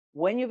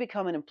When you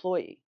become an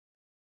employee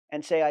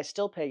and say, I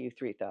still pay you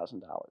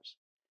 $3,000,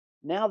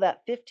 now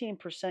that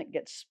 15%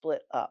 gets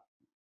split up.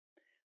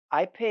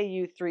 I pay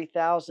you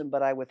 3,000,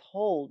 but I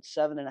withhold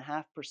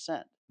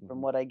 7.5% from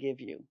Mhm. what I give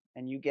you,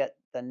 and you get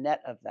the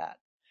net of that.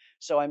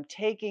 So I'm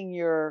taking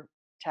your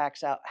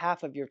tax out,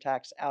 half of your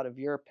tax out of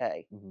your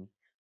pay. Mhm.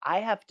 I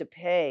have to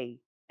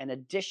pay an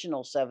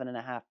additional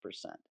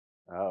 7.5%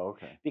 Oh,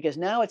 okay. because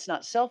now it's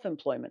not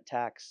self-employment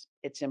tax,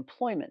 it's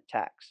employment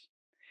tax.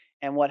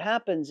 And what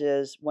happens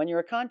is when you're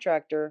a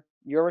contractor,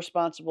 you're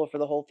responsible for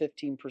the whole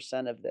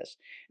 15% of this.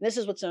 And this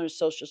is what's known as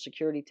Social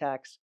Security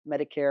tax,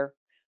 Medicare.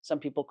 Some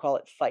people call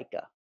it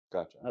FICA.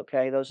 Gotcha.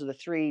 Okay, those are the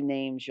three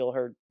names you'll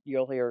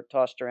hear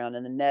tossed around.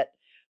 And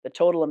the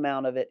total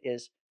amount of it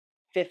is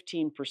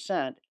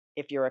 15%.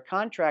 If you're a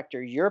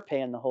contractor, you're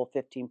paying the whole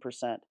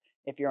 15%.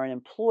 If you're an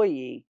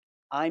employee,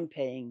 I'm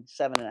paying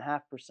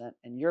 7.5%,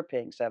 and you're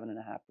paying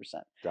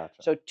 7.5%.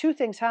 Gotcha. So two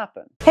things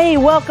happen. Hey,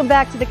 welcome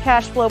back to the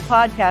Cash Flow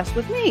Podcast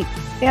with me,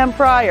 Pam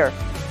Pryor.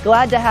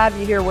 Glad to have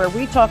you here, where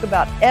we talk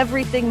about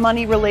everything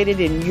money related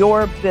in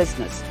your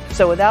business.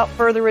 So without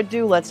further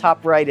ado, let's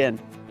hop right in.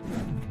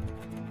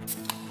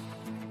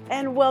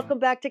 And welcome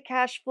back to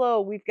Cash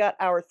Flow. We've got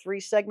our 3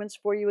 segments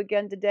for you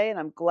again today, and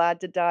I'm glad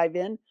to dive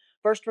in.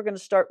 First, we're going to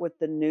start with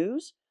the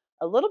news,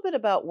 a little bit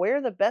about where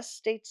the best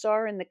states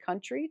are in the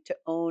country to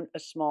own a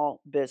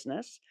small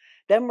business.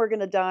 Then we're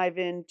going to dive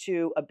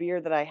into a beer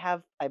that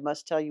I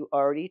must tell you,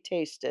 already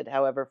tasted.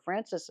 However,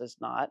 Francis has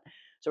not.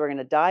 So we're going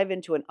to dive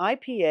into an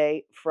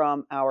IPA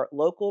from our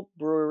local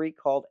brewery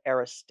called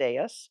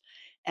Aristaeus.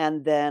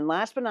 And then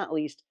last but not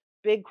least,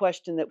 big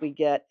question that we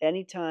get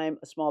anytime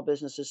a small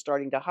business is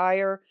starting to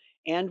hire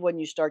and when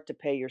you start to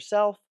pay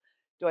yourself.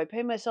 Do I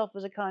pay myself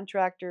as a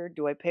contractor?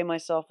 Do I pay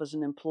myself as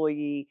an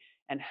employee?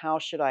 And how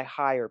should I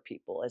hire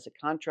people, as a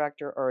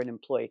contractor or an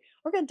employee?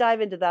 We're going to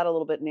dive into that a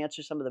little bit and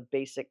answer some of the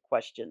basic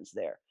questions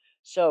there.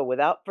 So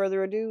without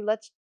further ado,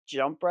 let's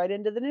jump right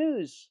into the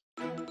news.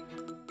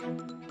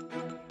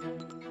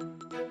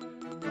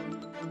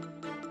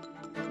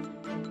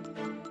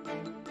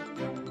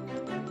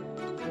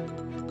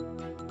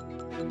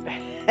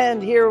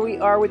 And here we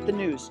are with the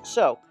news.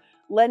 So,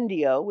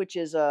 Lendio, which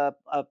is a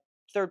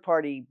third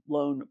party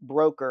loan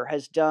broker,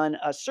 has done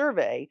a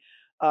survey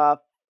uh,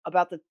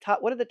 about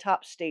what are the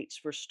top states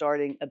for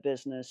starting a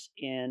business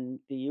in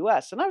the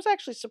US. And I was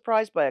actually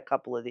surprised by a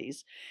couple of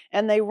these.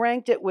 And they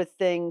ranked it with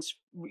things,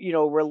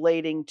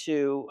 relating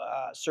to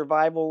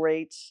survival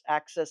rates,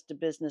 access to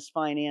business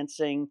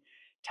financing,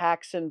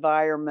 tax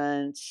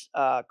environments,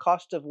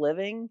 cost of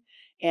living,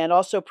 and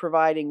also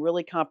providing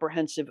really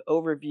comprehensive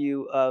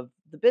overview of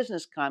the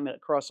business climate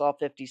across all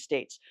 50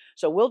 states.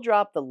 So we'll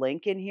drop the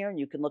link in here and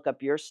you can look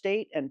up your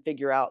state and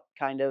figure out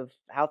kind of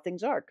how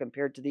things are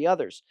compared to the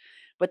others.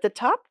 But the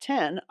top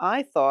 10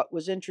 I thought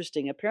was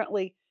interesting.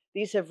 Apparently,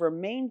 these have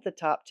remained the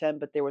top 10,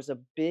 but there was a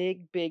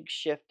big, big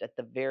shift at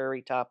the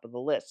very top of the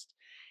list.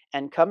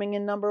 And coming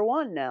in number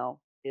 1 now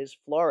is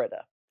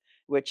Florida,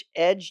 which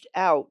edged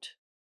out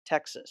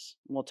Texas.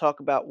 And we'll talk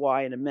about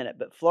why in a minute.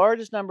 But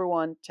Florida's number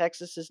 1,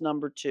 Texas is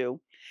number 2.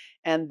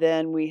 And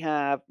then we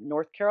have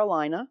North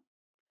Carolina,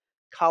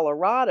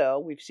 Colorado.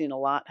 We've seen a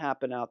lot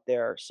happen out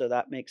there, so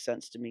that makes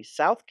sense to me.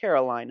 South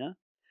Carolina,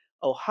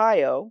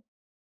 Ohio,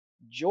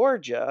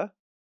 Georgia,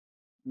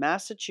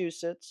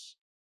 Massachusetts,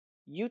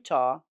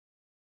 Utah,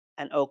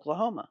 and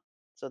Oklahoma.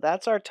 So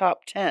that's our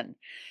top 10.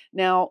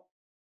 Now,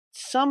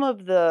 some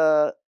of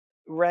the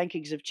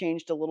rankings have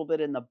changed a little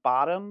bit in the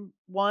bottom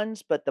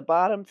ones, but the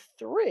bottom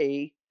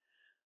 3,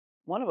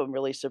 one of them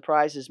really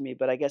surprises me,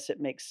 but I guess it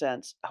makes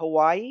sense.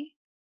 Hawaii,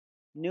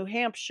 New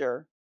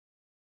Hampshire,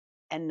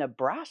 and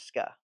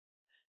Nebraska.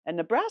 And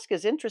Nebraska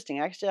is interesting.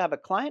 I actually have a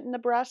client in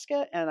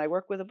Nebraska, and I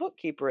work with a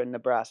bookkeeper in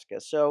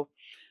Nebraska. So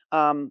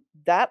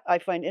that I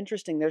find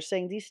interesting. They're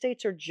saying these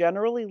states are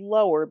generally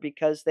lower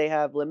because they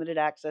have limited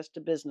access to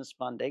business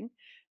funding,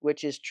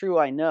 which is true,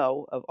 I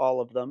know, of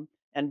all of them,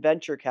 and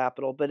venture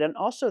capital. But then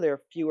also there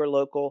are fewer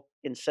local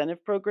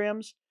incentive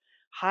programs,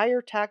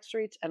 higher tax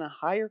rates, and a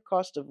higher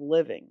cost of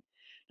living.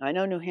 Now, I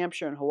know New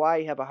Hampshire and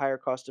Hawaii have a higher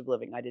cost of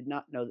living. I did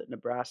not know that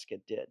Nebraska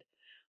did.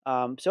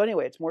 So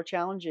anyway, it's more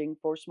challenging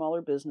for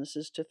smaller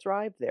businesses to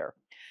thrive there.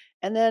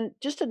 And then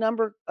just a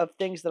number of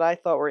things that I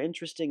thought were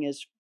interesting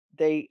is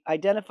they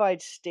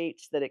identified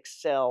states that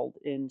excelled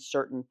in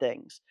certain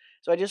things.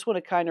 So I just want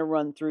to kind of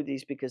run through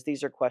these because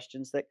these are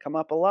questions that come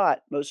up a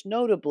lot. Most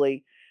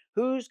notably,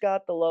 who's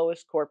got the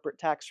lowest corporate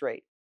tax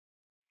rate?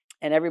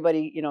 And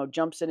everybody,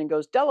 jumps in and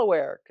goes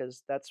Delaware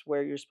because that's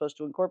where you're supposed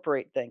to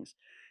incorporate things.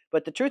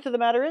 But the truth of the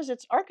matter is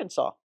it's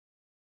Arkansas.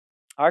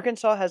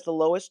 Arkansas has the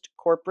lowest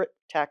corporate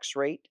tax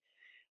rate.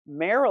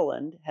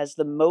 Maryland has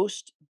the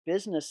most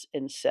business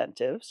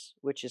incentives,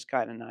 which is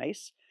kind of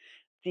nice.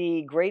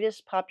 The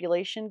greatest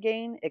population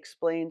gain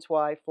explains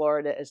why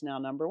Florida is now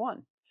number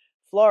 1.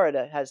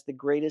 Florida has the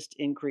greatest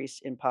increase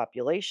in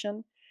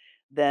population.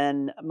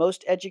 Then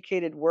most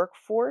educated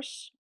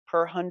workforce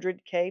per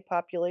 100K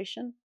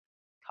population,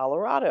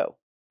 Colorado.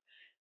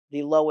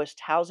 The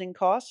lowest housing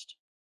cost,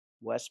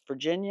 West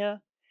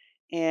Virginia.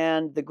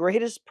 And the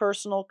greatest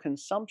personal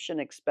consumption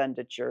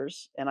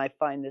expenditures, and I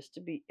find this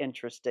to be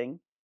interesting,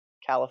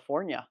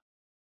 California.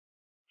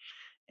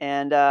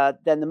 And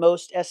then the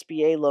most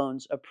SBA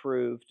loans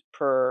approved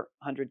per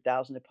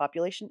 100,000 of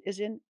population is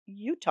in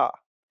Utah.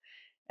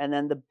 And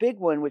then the big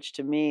one, which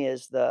to me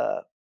is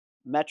the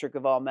metric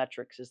of all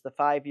metrics, is the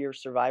 5-year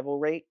survival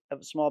rate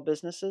of small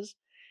businesses.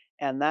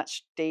 And that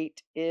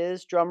state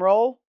is, drum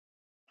roll,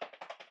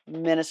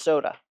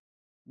 Minnesota.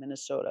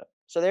 Minnesota.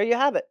 So there you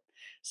have it.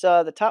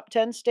 So the top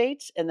 10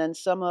 states, and then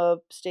some of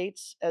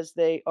states as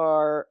they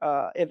are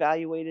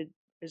evaluated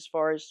as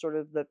far as sort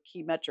of the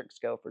key metrics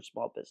go for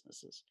small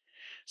businesses.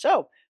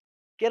 So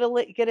get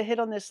a hit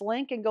on this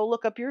link and go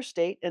look up your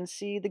state and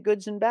see the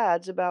goods and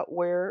bads about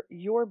where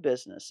your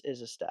business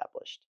is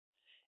established.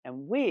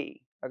 And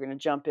we are going to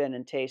jump in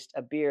and taste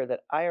a beer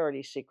that I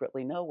already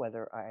secretly know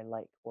whether I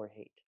like or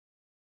hate.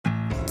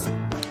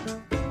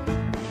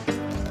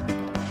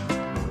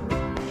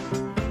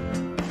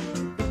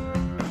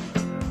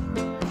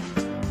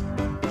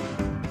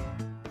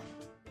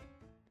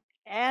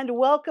 And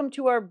welcome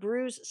to our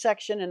brews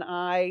section. And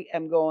I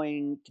am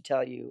going to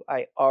tell you,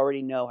 I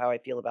already know how I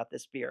feel about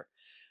this beer.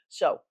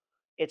 So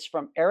it's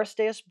from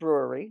Aristaeus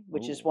Brewery,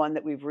 which is one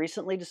that we've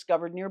recently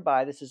discovered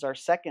nearby. This is our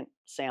second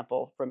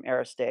sample from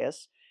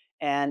Aristaeus,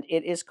 and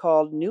it is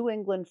called New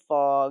England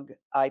Fog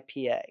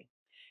IPA.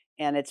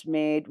 And it's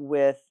made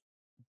with,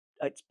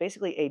 it's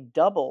basically a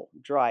double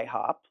dry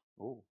hop.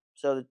 Ooh.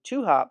 So the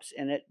 2 hops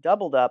in it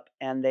doubled up,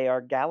 and they are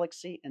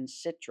Galaxy and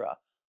Citra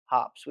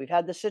hops. We've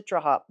had the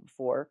Citra hop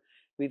before.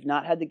 We've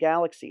not had the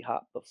Galaxy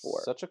hop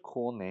before. Such a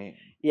cool name.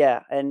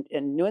 Yeah, and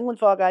New England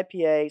Fog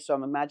IPA, so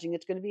I'm imagining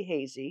it's going to be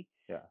hazy.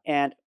 Yeah.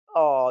 And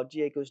oh,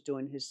 Diego's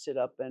doing his sit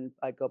up, and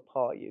I go,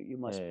 Paul, you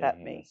must pet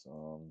me.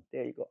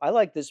 There you go. I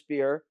like this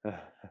beer.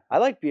 I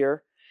like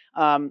beer.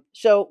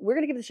 So we're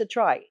going to give this a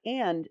try.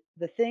 And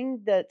the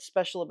thing that's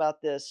special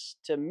about this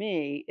to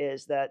me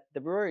is that the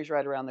brewery is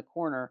right around the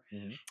corner.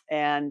 Mhm.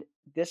 And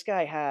this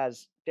guy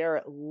there are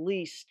at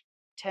least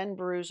 10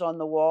 brews on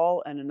the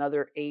wall and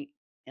another 8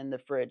 in the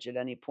fridge at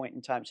any point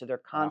in time. So they're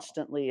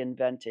constantly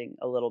inventing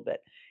a little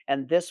bit.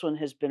 And this one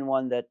has been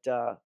one that,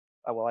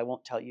 well, I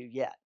won't tell you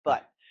yet,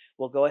 but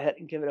we'll go ahead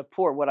and give it a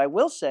pour. What I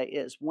will say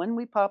is when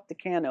we pop the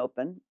can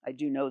open, I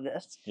do know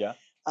this. Yeah.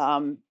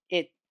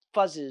 It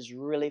fuzzes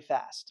really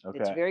fast.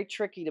 It's Okay. very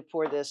tricky to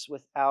pour this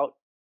without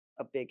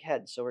a big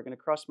head. So we're going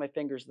to cross my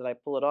fingers that I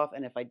pull it off.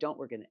 And if I don't,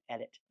 we're going to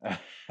edit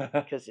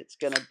because it's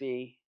going to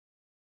be.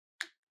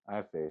 I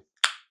have faith.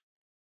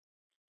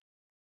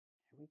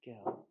 Here we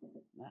go.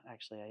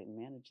 Actually, I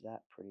managed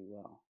that pretty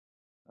well.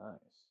 Nice.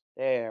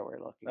 There, we're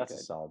looking That's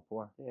good. a solid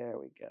pour. There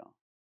we go.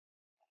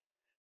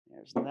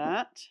 There's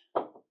that.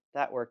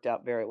 That worked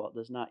out very well. It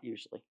does not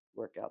usually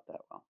work out that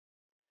well.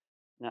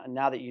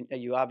 Now that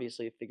you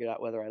obviously have figured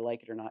out whether I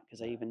like it or not,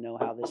 because I even know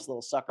how this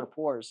little sucker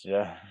pours.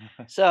 Yeah.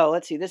 So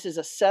let's see. This is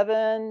a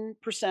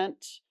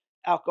 7%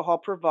 alcohol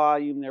per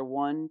volume. They're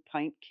 1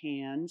 pint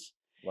cans.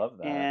 Love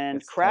that. And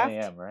it's craft.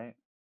 10 a.m., right?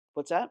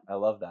 What's that? I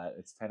love that.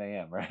 It's 10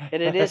 a.m., right?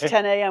 And it is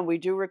 10 a.m. We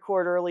do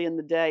record early in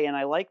the day, and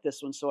I like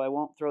this one, so I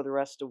won't throw the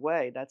rest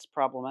away. That's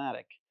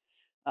problematic.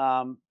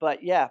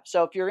 But yeah,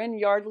 so if you're in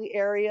Yardley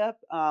area,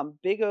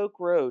 Big Oak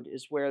Road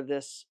is where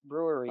this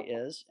brewery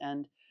is,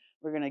 and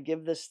we're gonna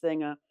give this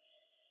thing a.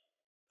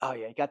 Oh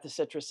yeah, you got the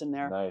citrus in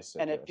there. Nice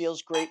citrus. And it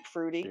feels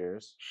grapefruity.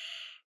 Cheers.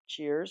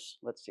 Cheers.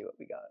 Let's see what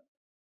we got.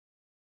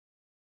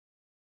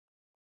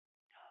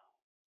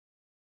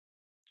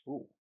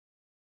 Ooh.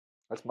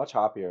 That's much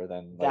hoppier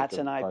than That's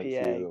an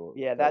IPA. few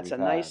Yeah, that that's a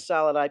we've nice had.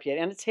 solid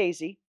IPA, and it's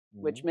hazy,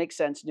 which Mhm. makes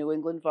sense. New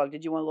England Fog.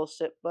 Did you want a little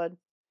sip, bud?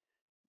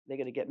 They're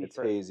gonna get me It's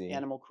for hazy.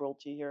 animal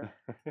cruelty here.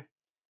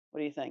 What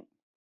do you think?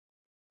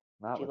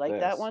 Not Do you with like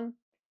this. that one? Do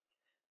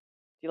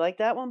you like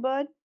that one,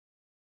 bud?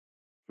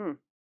 A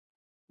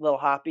little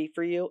hoppy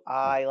for you.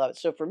 I love it.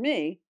 So for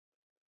me,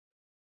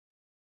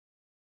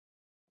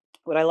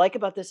 what I like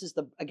about this is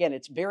again,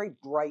 it's very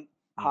bright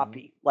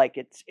hoppy. Like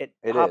it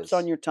hops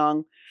on is. your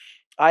tongue.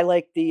 I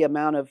like the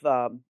amount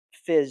of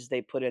fizz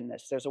they put in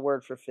this. There's a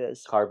word for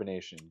fizz.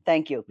 Carbonation.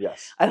 Thank you.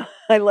 Yes.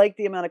 I like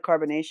the amount of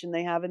carbonation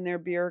they have in their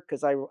beer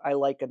because I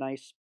like a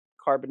nice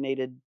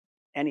carbonated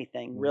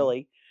anything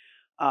really.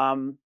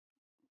 And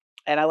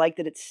I like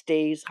that it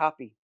stays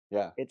hoppy.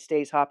 Yeah. It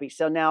stays hoppy.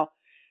 So now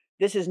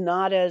this is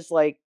not as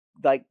like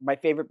my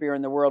favorite beer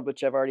in the world,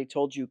 which I've already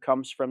told you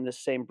comes from this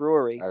same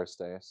brewery,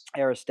 Aristaeus.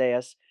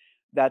 Aristaeus.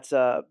 That's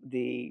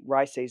the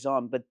Rye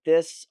Saison, but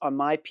this on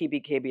my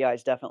PBKBI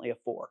is definitely a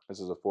 4. This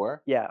is a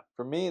 4? Yeah.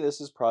 For me,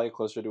 this is probably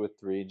closer to a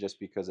 3 just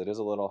because it is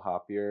a little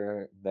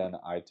hoppier than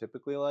I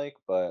typically like.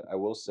 But I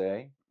will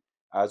say,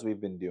 as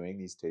we've been doing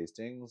these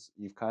tastings,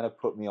 you've kind of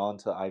put me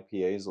onto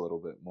IPAs a little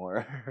bit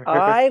more.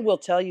 I will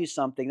tell you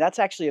something. That's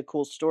actually a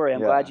cool story.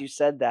 I'm glad Yeah. you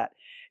said that.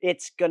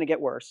 It's going to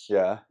get worse.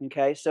 Yeah.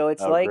 Okay? So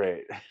Oh,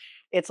 great.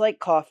 it's like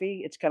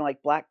coffee. It's kind of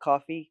like black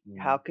coffee.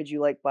 How Mm. could you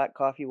like black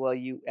coffee? Well,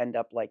 you end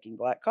up liking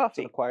black It's an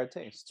coffee. acquired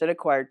taste. It's an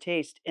acquired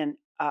taste. And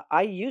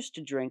I used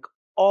to drink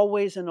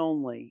always and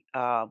only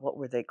what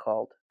were they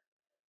called?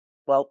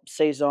 Well,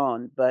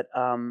 saison, but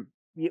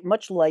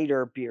much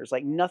lighter beers,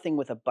 like nothing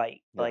with a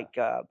bite. Yeah. Like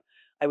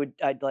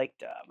I'd like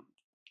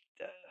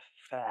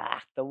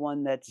the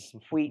one that's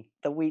wheat,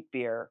 the wheat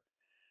beer,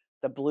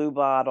 the blue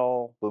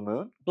bottle, Blue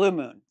Moon? Blue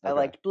Moon. I Okay.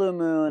 liked Blue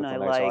Moon. With a I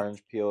nice liked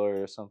orange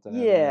peeler or something in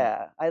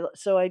there. yeah.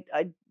 So I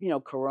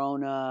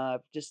Corona,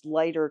 just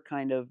lighter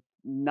kind of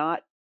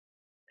not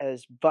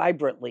as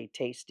vibrantly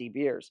tasty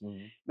beers.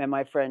 Mhm. And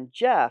my friend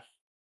Jeff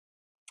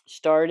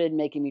started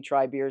making me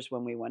try beers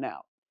when we went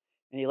out.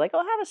 And he's like, "Oh,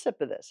 have a sip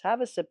of this.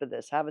 Have a sip of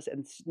this. Have a sip."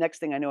 And next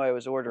thing I knew, I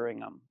was ordering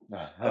them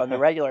on the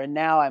regular. And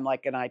now I'm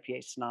like an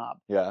IPA snob.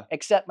 Yeah.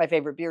 Except my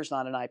favorite beer is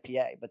not an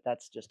IPA, but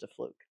that's just a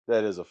fluke.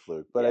 That is a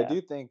fluke, but I Yeah.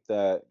 do think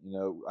that,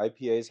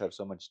 IPAs have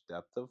so much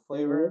depth of Hmm.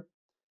 flavor,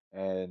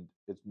 and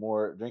it's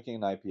more drinking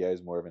an IPA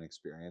is more of an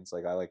experience.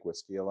 Like, I like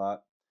whiskey a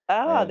lot,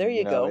 Ah, there and,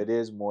 you go. it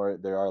is more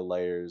there are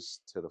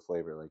layers to the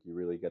flavor, like, you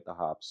really get the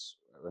hops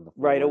in the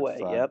Right forward away.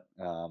 front,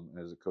 Yep.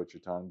 as it coats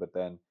your tongue, but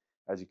then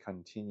as you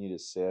continue to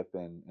sip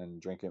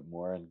and drink it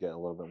more and get a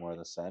little bit more of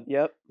the scent,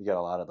 Yep. you get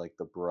a lot of, like,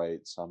 the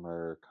bright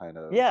summer kind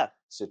of Yeah.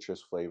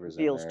 citrus flavors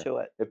in Feels there. to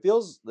it.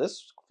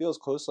 This feels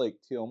close,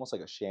 like, to almost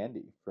like a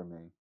shandy for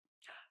me.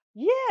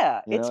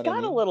 Yeah, You know it's what I got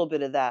a mean? little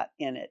bit of that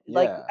in it.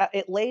 Like, Yeah.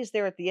 it lays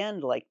there at the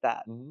end like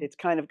that. Mhm. It's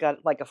kind of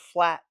got like a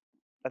flat,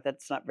 but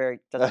that's not very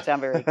doesn't sound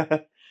very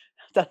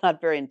that's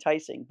not very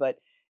enticing, but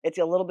it's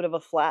a little bit of a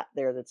flat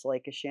there that's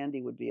like a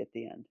shandy would be at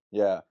the end.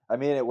 Yeah. I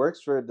mean, it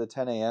works for the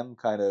 10 AM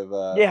kind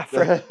of, Yeah,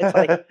 for it's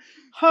like,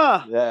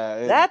 "Huh, yeah,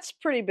 and that's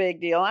pretty big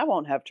deal. I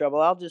won't have trouble.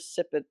 I'll just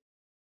sip it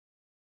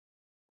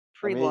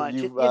I mean, pre-lunch."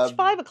 you've, It's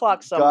 5 o'clock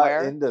got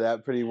somewhere. into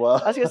that pretty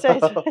well. I was gonna say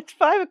it's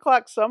 5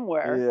 o'clock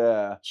somewhere.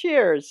 Yeah.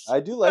 Cheers. I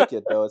do like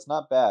it though, it's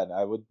not bad.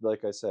 I would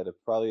like I said, it's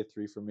probably a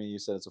 3 for me. You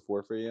said it's a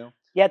 4 for you?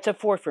 Yeah, it's a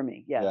 4 for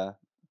me, yeah. Yeah.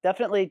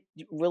 Definitely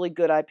really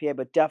good IPA,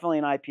 but definitely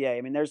an IPA.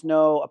 I mean, there's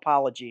no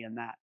apology in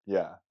that.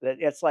 Yeah. That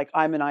it's like,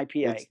 I'm an It's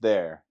IPA.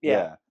 there, Yeah.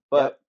 yeah. Yep.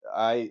 But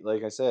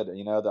like I said, the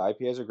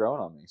IPAs are growing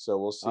on me, so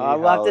we'll see We'll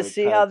have how to it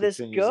see kinda how this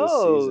continues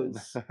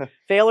this season. goes.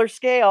 Fail or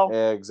scale.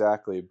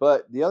 Exactly.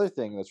 But the other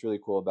thing that's really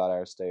cool about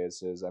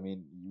Aristaeus is, I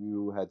mean,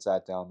 you had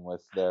sat down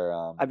with their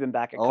I've been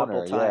back a couple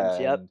owner, times,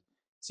 yeah, yep. and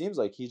it seems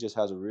like he just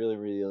has a really,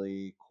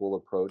 really cool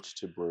approach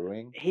to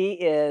brewing. He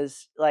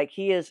is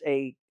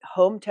a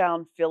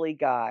hometown Philly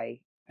guy,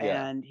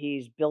 Yeah. and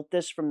he's built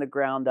this from the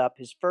ground up.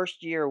 His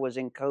first year was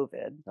in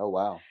COVID, Oh,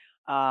 wow.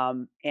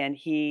 and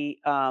he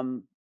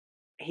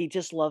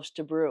just loves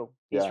to brew.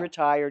 He's Yeah.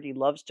 retired, he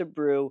loves to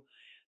brew.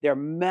 They're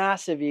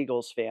massive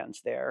Eagles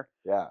fans there.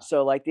 Yeah.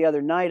 So, like, the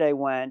other night I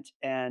went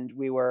and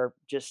we were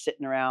just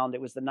sitting around.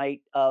 It was the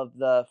night of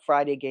the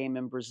Friday game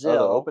in Oh, the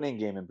Brazil. opening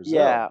game in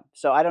Yeah. Brazil.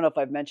 So I don't know if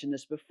I've mentioned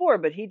this before,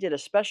 but he did a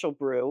special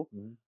brew,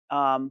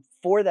 Mhm.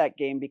 for that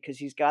game because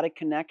he's got a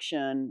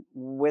connection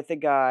with a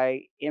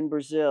guy in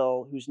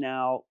Brazil who's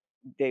now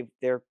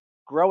they're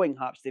growing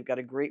hops. They've got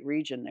a great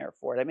region there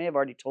for it. I may have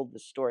already told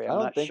this story. I I'm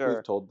don't not think we've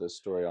sure. told this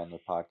story on the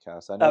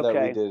podcast. I know that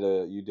Okay.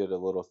 you did a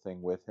little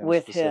thing with him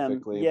With him,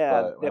 specifically, yeah, but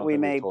I that don't we think we've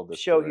may told this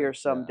show story. here Yeah.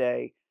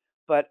 someday.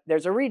 But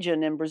there's a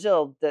region in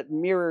Brazil that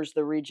mirrors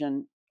the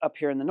region up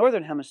here in the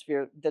northern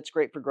hemisphere that's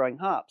great for growing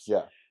hops.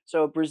 Yeah.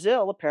 So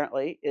Brazil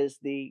apparently is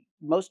the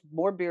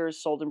more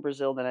beers sold in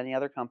Brazil than any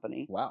other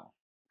Wow.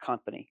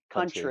 Country.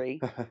 country,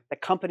 the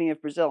company of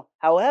Brazil.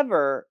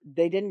 However,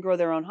 they didn't grow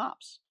their own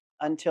hops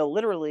until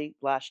literally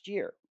last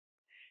year.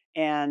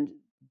 And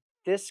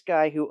this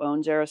guy who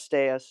owns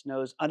Aristaeus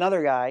knows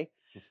another guy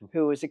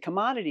who is a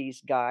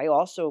commodities guy,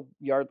 also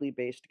Yardley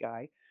based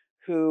guy,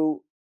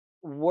 who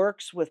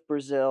works with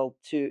Brazil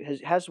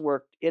has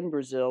worked in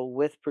Brazil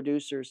with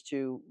producers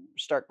to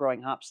start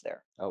growing hops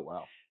there. Oh,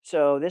 wow.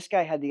 So this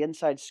guy had the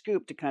inside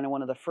scoop to kind of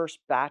one of the first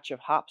batch of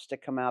hops to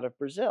come out of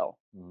Brazil,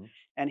 Mhm.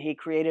 and he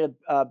created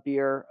a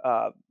beer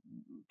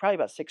probably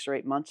about 6 or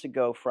 8 months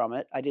ago from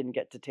it. I didn't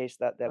get to taste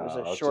that; that was a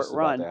I was short just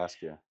about to run. ask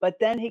you. But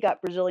then he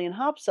got Brazilian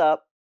hops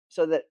up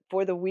so that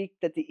for the week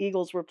that the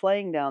Eagles were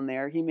playing down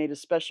there, he made a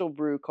special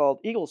brew called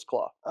Eagles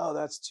Claw. Oh,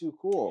 that's too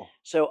cool.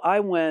 So I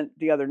went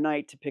the other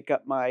night to pick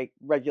up my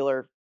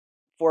regular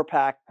 4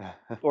 pack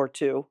or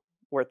 2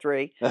 or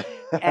 3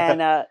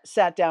 and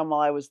sat down while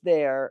I was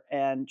there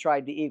and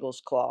tried the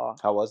Eagles Claw.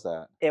 How was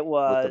that? It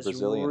With the was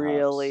Brazilian hops?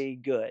 really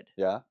good.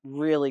 Yeah?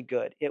 Really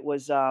good. It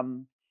was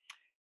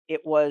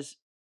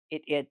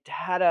it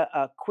had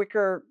a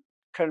quicker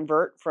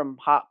convert from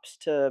hops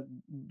to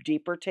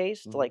deeper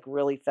taste, Mhm. like,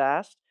 really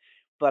fast,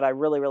 but I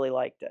really, really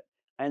liked it.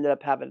 I ended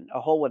up having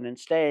a whole one and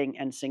staying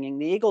and singing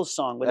the Eagles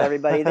song with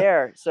everybody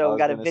there. I So was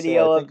got a gonna say, I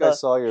video of think I the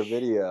saw your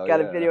video, got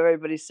a yeah. video of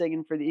everybody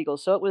singing for the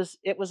Eagles. So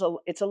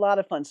it's a lot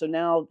of fun. So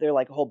now there are,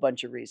 like, a whole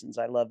bunch of reasons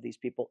I love these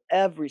people.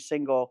 Every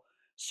single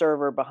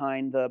server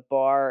behind the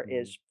bar Mhm.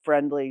 is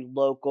friendly,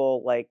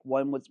 local, like,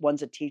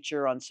 one's a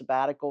teacher on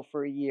sabbatical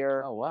for a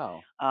year. Oh,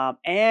 wow.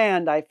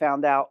 And I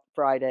found out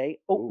Friday,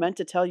 oh, Ooh, meant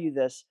to tell you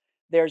this.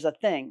 There's a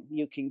thing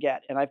you can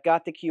get, and I've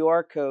got the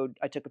QR code.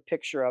 I took a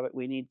picture of it.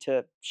 We need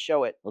to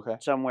show it okay.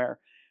 somewhere.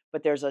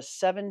 But there's a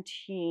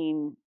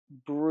 17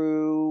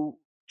 brew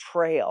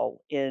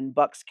trail in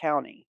Bucks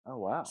County, Oh,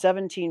 wow.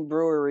 17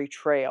 brewery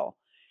trail.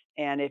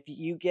 And if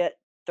you get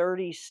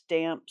 30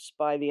 stamps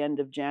by the end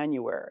of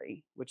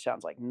January, which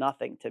sounds like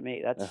nothing to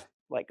me. That's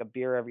like a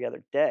beer every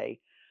other day.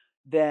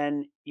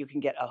 Then you can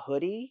get a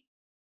hoodie,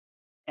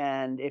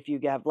 and if you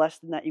have less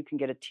than that, you can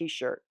get a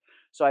T-shirt.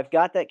 So I've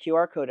got that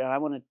QR code, and I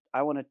want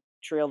to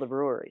trail the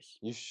breweries,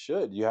 You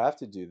should. You have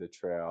to do the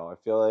trail. I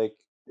feel like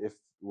if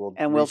we'll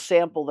and we'll reach,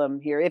 sample them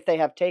here if they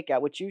have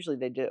takeout, which usually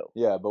they do.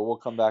 yeah, but we'll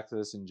come back to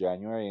this in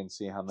January and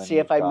see how many See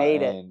if you've I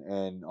made it. gotten.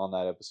 And on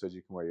that episode,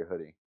 you can wear your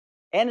hoodie.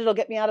 And it'll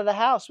get me out of the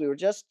house. We were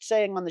just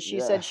saying on the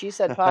Yeah. She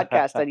Said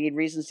podcast, I need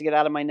reasons to get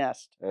out of my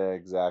nest. Beer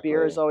is Exactly.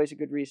 always a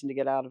good reason to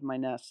get out of my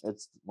nest.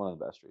 It's one of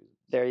the best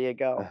There you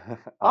go. reasons.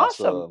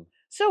 Awesome. Awesome.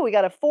 So we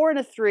got a 4 and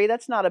a 3.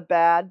 That's not a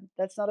bad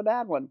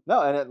one.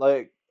 No, and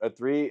like a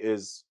 3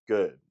 is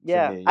good to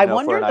Yeah. me, I for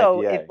wonder an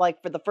though if IPA.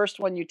 like for the first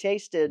one you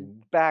tasted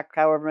Mhm. back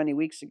however many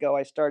weeks ago,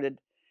 I started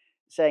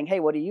saying, "Hey,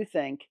 what do you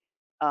think?"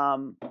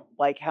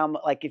 Like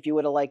like if you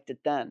would have liked it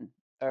then,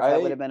 or if that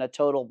would I have been a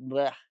total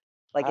bleh.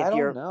 Like I if don't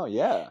you're know,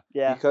 yeah,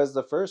 yeah. because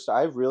the first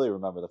I really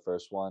remember the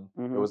first one.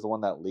 It Hmm. was the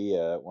one that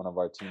Leah, one of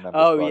our team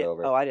members, Oh brought yeah.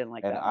 over, Oh, I didn't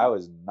like and that I one.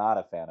 was not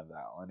a fan of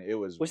that one. It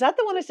was Was that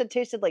the one I said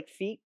tasted like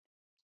feet?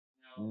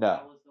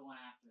 no,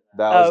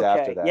 that was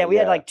after Okay. Yeah, that, we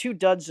had yeah. like 2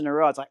 duds in a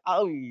row. It's like,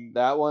 "Oh,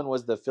 That one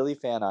was the Philly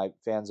Fan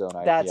Zone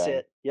that's IPA.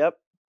 it." Yep.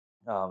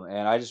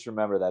 And I just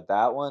remember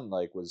that one,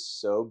 like, was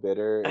so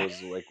bitter. It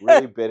was, like,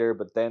 really bitter,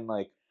 but then,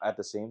 like, at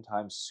the same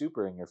time,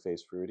 super in your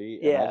face fruity,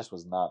 and I Yeah. just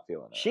was not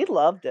feeling She it.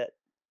 loved it.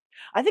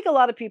 I think a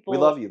lot of We people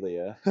love you,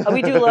 Leah.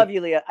 we do love you,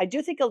 Leah. I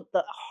do think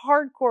the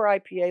hardcore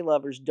IPA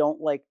lovers don't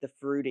like the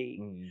fruity,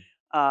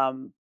 Mhm.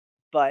 um,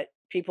 but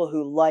people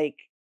who like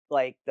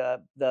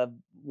the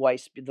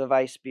Weiss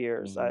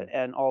beers, Mhm.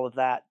 and all of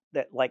that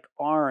like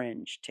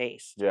orange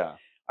taste Yeah.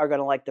 are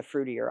gonna like the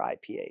fruitier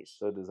IPAs.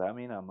 So does that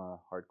mean I'm a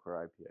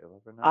hardcore IPA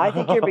lover I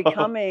think you're now?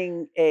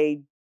 becoming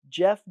a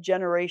Jeff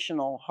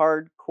generational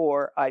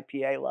hardcore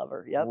IPA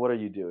lover. Yep. What are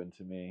you doing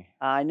to me?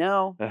 I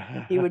know.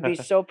 He would be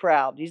so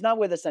proud. He's not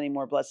with us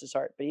anymore, bless his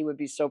heart, but he would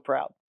be so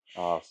proud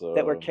that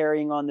we're Awesome.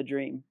 carrying on the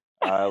dream.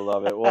 I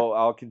love it. Well,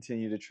 I'll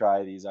continue to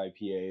try these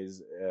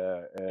IPAs,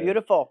 and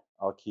Beautiful.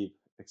 I'll keep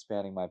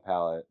expanding my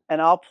palate.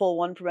 And I'll pull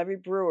one from every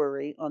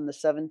brewery on the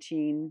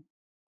 17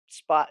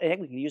 spot. I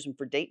think we can use them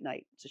for date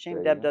night. It's a shame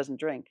There you Deb go. doesn't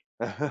drink.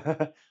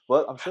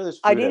 Well, I'm sure there's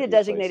I food need at a these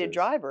designated places.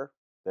 driver.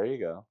 There you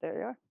go. There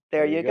you are.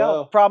 There There you you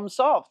go. go. Problem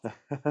solved.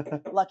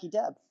 Lucky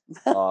Deb.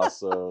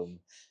 Awesome.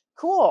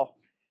 Cool.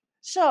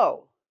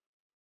 So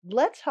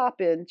let's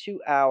hop into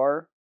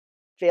our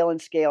fail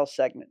and scale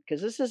segment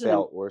because this isn't a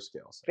Fail or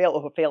scale fail,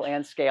 segment. fail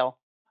and scale.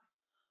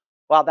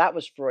 Wow, that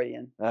was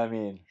Freudian. I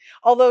mean,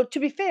 Although, to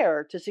be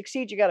fair, to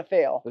succeed, you got to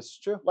fail. it's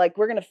true. Like,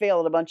 we're going to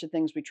fail at a bunch of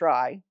things we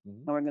try, and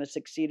Mhm. we're going to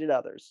succeed at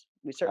others.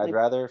 We I'd certainly,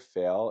 rather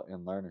fail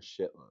and learn a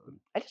shitload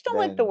I just don't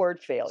like the than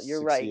word fail.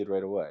 You're right. succeed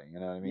right away. You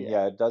know what I mean? Yeah,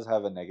 Yeah, it does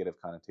have a negative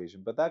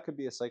connotation, but that could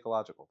be a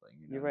psychological thing.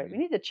 You know you're what I right. We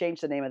mean? need to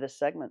change the name of this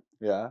segment.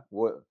 Yeah.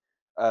 What?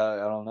 I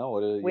don't know.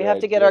 What are We your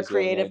have to get our ideas? You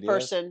have any creative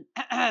ideas?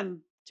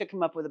 person to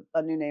come up with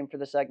a new name for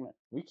the segment.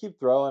 We keep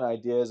throwing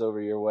ideas over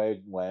your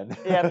way when.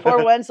 Yeah,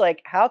 poor Wen's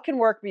like, how can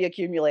work be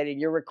accumulating?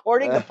 You're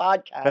recording a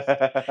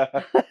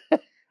podcast.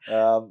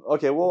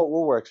 Okay,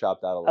 we'll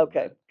workshop that a little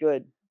Okay, bit.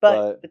 good. But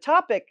But the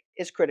topic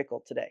is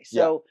critical today.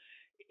 yeah, So,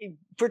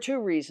 for 2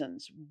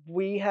 reasons.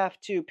 We have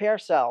to pay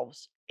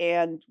ourselves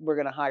and we're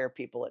going to hire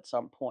people at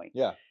some point.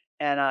 yeah,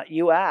 And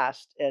you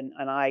asked, and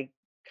I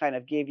kind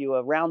of gave you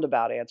a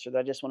roundabout answer that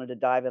I just wanted to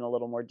dive in a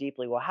little more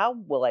deeply. Well, how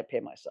will I pay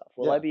myself?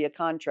 Will I yeah. be a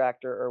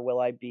contractor or will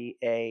I be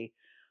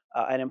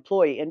an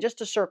employee? And just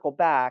to circle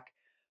back,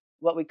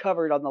 what we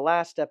covered on the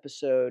last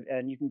episode,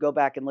 and you can go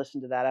back and listen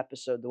to that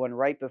episode, the one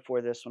right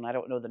before this one. I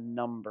don't know the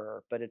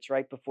number, but it's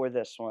right before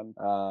this one.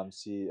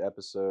 See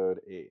episode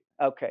 8.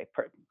 Okay,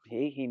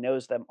 he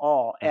knows them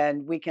all,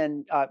 and we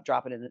can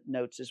drop it in the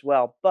notes as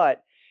well.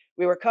 But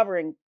we were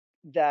covering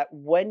that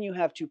when you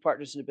have 2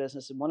 partners in a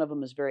business and one of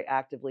them is very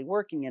actively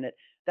working in it,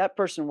 that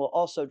person will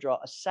also draw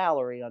a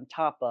salary on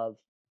top of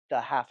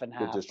the half and The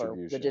half or the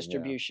distribution, yeah.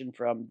 distribution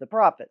from the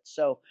profits.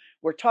 So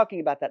we're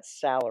talking about that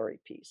salary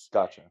piece,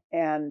 Gotcha.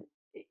 and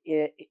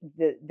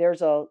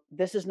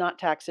this is not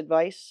tax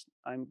advice.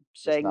 I'm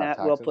It's saying not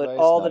that we'll tax put advice,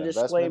 all the not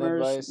investment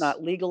disclaimers, advice.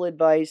 not legal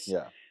advice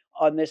Yeah.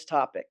 on this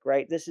topic,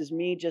 right? This is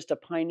me just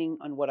opining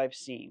on what I've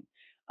seen.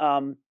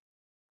 Um,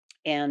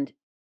 and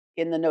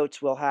in the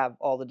notes, we'll have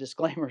all the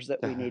disclaimers that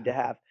we need to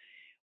have.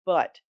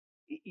 But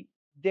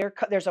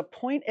there's a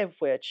point at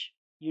which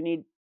you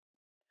need,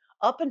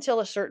 up until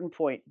a certain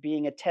point,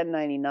 being a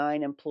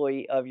 1099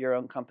 employee of your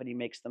own company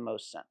makes the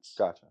most sense.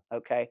 Gotcha.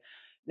 Okay.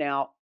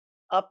 Now,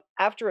 up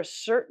after a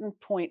certain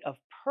point of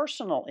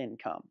personal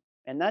income,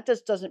 and that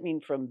just doesn't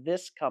mean from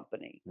this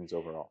company, Means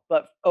overall.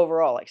 but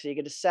overall, like, say you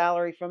get a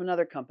salary from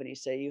another company,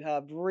 say you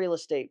have real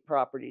estate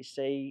properties,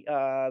 say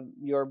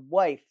your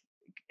wife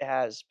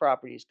has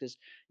properties because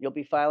you'll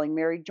be filing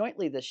married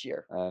jointly this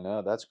year. I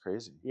know, that's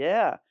crazy.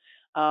 Yeah.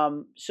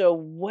 So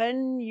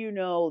when you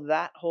know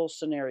that whole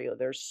scenario,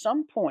 there's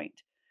some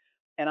point,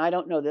 and I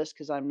don't know this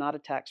because I'm not a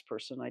tax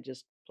person. I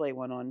just play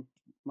one on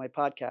my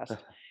podcast.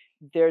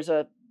 There's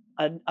a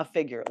a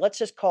figure. Let's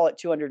just call it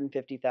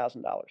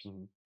 $250,000.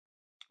 Mhm.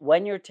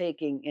 When you're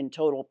taking in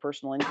total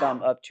personal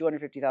income of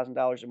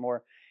 $250,000 or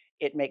more,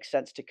 it makes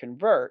sense to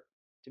convert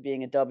to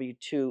being a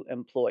W-2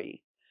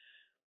 employee.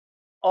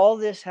 All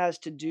this has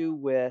to do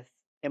with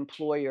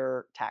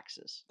employer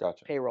taxes,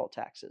 Gotcha. payroll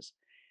taxes.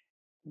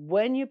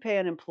 When you pay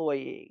an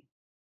employee,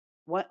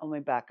 let me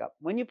back up.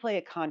 When you pay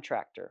a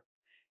contractor,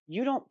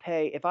 you don't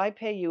pay, if I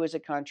pay you as a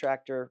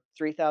contractor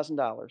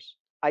 $3,000,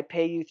 I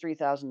pay you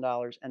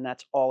 $3,000 and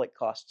that's all it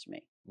costs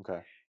me.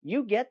 Okay.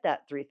 You get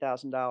that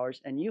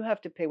 $3,000 and you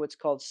have to pay what's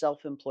called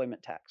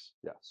self-employment tax,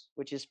 Yes.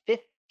 which is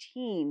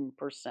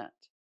 15%.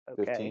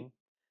 Okay. 15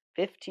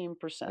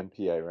 15%. in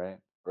PA, right?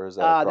 Or is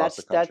that across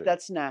the country?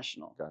 That's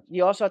national. Gotcha.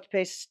 You also have to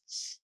pay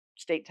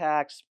state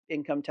tax,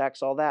 income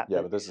tax, all that. Yeah,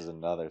 But but this is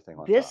another thing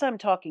on this, top. I'm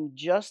talking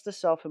just the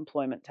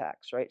self-employment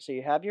tax, right? So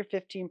you have your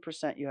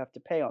 15% you have to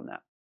pay on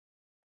that.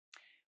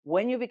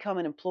 When you become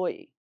an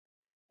employee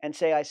and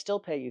say, I still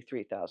pay you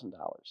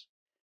 $3,000,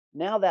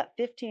 now that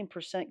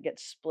 15%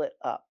 gets split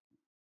up.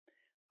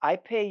 I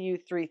pay you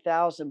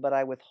 3,000, but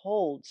I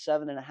withhold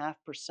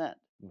 7.5%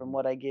 from Mhm.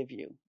 what I give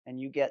you, and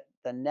you get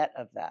the net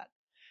of that.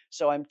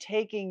 So I'm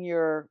taking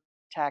your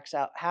tax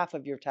out, half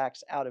of your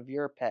tax out of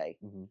your pay.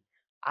 Mhm.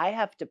 I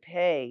have to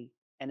pay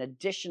an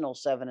additional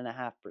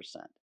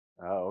 7.5%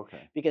 Oh,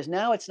 okay. because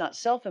now it's not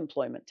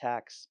self-employment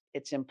tax,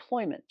 it's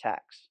employment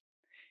tax.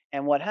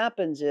 And what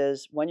happens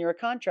is when you're a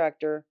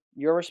contractor,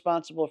 you're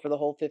responsible for the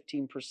whole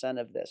 15%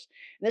 of this.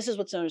 And this is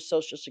what's known as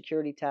Social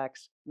Security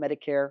tax,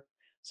 Medicare.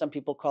 Some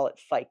people call it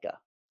FICA.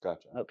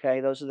 Gotcha. Okay,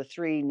 those are the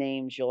three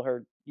names you'll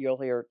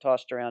hear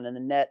tossed around.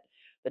 And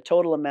the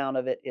total amount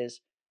of it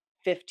is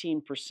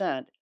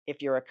 15%.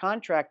 If you're a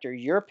contractor,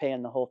 you're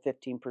paying the whole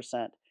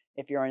 15%.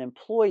 If you're an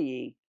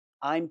employee,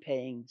 I'm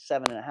paying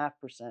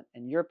 7.5%,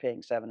 and you're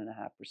paying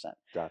 7.5%.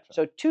 Gotcha.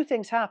 So two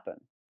things happen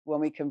when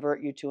we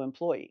convert you to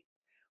employee.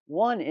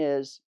 One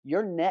is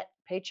your net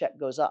paycheck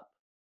goes up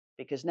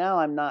because now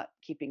I'm not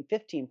keeping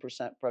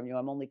 15% from you.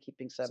 I'm only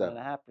keeping 7.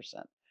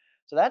 7.5%.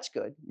 So that's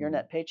good. Your Mhm.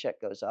 net paycheck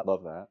goes up.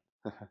 Love that.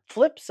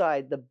 Flip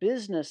side, the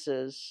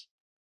business's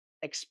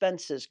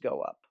expenses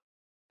go up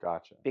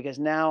Gotcha. because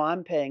now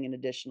I'm paying an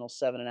additional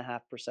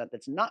 7.5%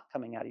 that's not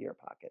coming out of your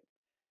pocket,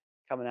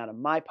 coming out of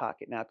my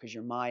pocket now because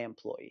you're my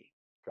employee,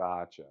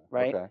 Gotcha.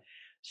 right? Okay.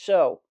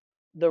 So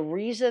the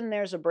reason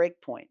there's a break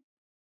point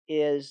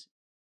is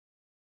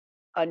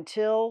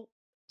until,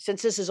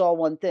 since this is all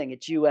one thing,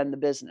 it's you and the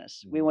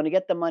business, we Mhm. want to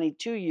get the money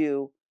to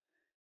you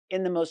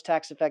in the most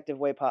tax effective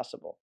way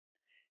possible.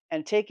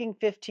 And taking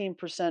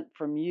 15%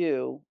 from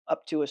you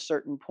up to a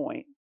certain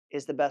point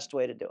is the best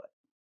way to do it.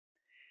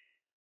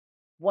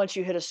 Once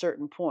you hit a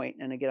certain point,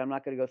 and again, I'm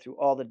not going to go through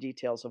all the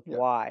details of Yeah.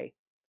 why,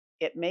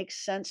 it makes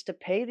sense to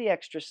pay the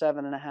extra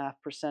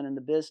 7.5% in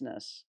the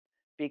business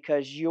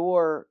because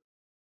your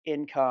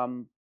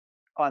income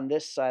on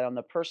this side, on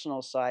the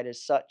personal side,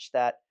 is such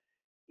that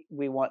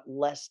we want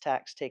less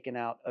tax taken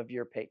out of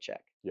your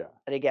paycheck. Yeah.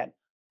 And again,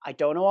 I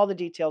don't know all the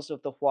details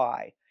of the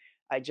why.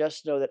 I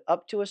just know that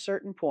up to a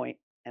certain point,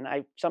 and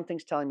I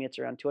something's telling me it's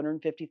around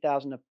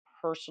 250,000 of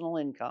personal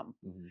income,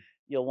 Mhm.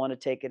 you'll want to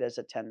take it as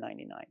a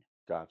 1099.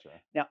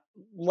 Gotcha. Now,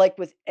 like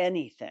with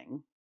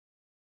anything,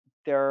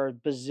 there are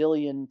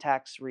bazillion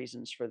tax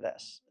reasons for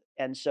this.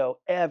 And so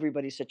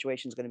everybody's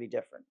situation is going to be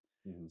different.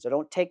 Mhm. So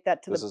don't take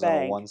that to the This isn't a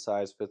bank, one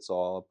size fits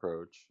all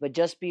approach. but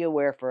just be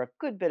aware for a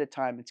good bit of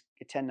time, it's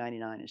a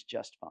 1099 is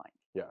just fine.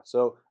 Yeah.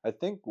 So I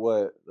think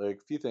what like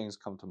a few things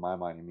come to my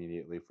mind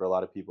immediately for a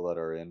lot of people that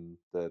are in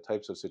the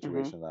types of Hmm.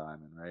 situation that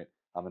I'm in, right?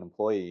 I'm an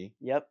employee,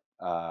 Yep.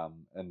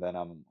 and then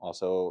I'm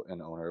also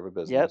an owner of a Yep.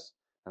 business,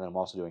 and then I'm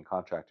also doing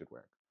contracted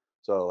work.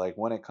 So like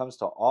when it comes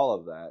to all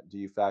of that, do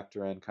you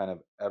factor in kind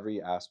of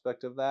every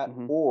aspect of that,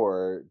 Hmm.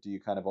 or do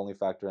you kind of only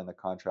factor in the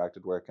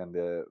contracted work and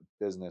the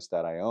business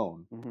that I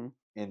own Hmm.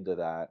 into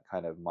that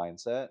kind of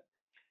mindset?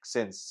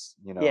 Since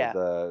Yeah.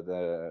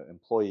 the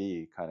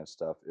employee kind of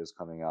stuff is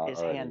coming out Is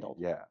already. handled.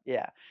 Yeah.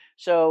 Yeah.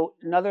 So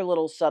another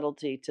little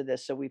subtlety to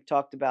this. So we've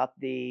talked about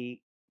the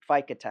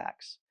FICA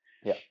tax.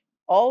 Yeah.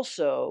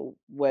 Also,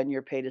 when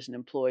you're paid as an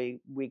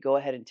employee, we go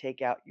ahead and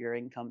take out your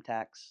income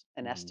tax,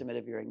 an Mhm. estimate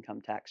of your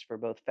income tax for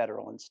both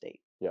federal and state.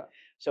 Yeah.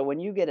 So when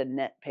you get a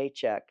net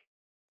paycheck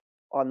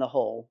on the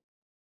whole,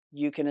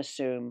 you can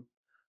assume,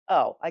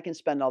 oh, I can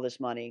spend all this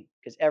money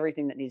because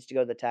everything that needs to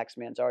go to the tax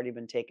man's already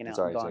been taken It's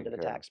out and already gone to taken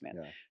the care of. tax man.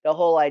 Yeah. The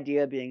whole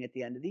idea being at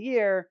the end of the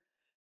year,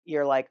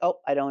 you're like,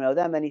 oh, I don't owe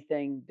them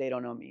anything. They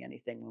don't owe me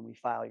anything when we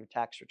file your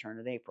tax return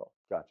in April.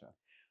 Gotcha.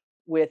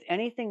 With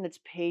anything that's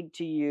paid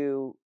to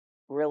you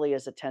really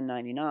as a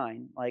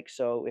 1099, like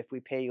so if we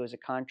pay you as a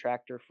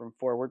contractor from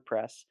Forward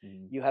Press,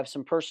 Mhm. you have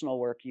some personal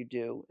work you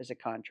do as a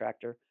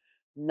contractor,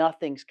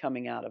 nothing's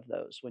coming out of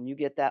those. When you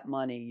get that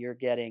money, you're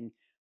getting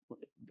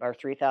our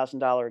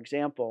 $3,000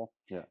 example,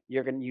 Yeah.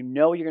 you're going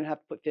to have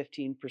to put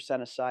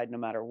 15% aside no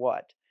matter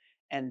what.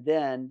 And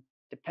then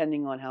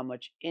depending on how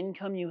much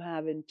income you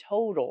have in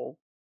total,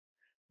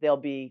 there'll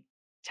be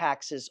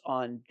taxes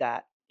on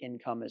that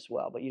income as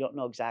well, but you don't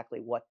know exactly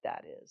what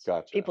that is.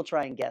 Gotcha. People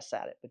try and guess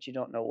at it, but you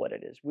don't know what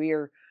it is.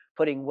 We're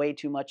putting way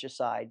too much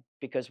aside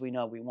because we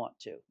know we want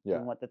to. We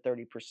Yeah. want the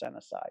 30%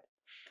 aside.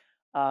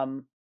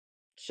 Um,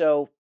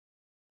 so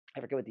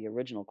I forget what the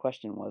original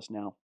question was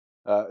now.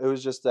 It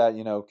was just that,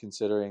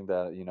 considering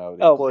that, the Oh,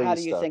 how employee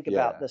do you stuff. think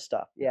about Yeah. this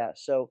stuff? Yeah. Yeah.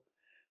 So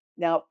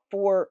now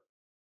for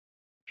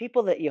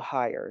people that you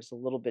hire is a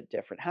little bit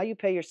different. How you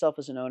pay yourself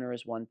as an owner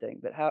is one thing,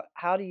 but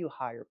how do you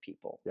hire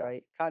people, Yeah.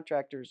 right?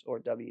 Contractors or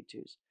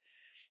W-2s.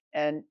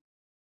 And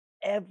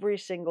every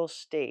single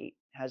state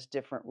has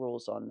different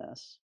rules on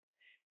this.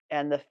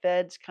 And the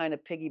feds kind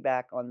of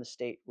piggyback on the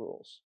state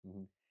rules.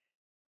 Hmm.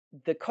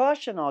 The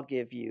caution I'll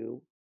give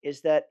you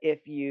is that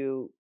if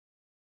you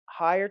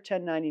hire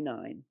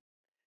 1099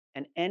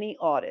 and any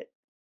audit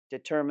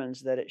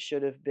determines that it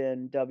should have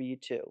been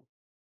W-2,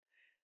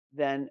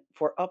 then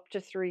for up to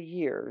 3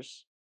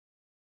 years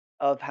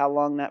of how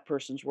long that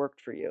person's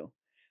worked for you,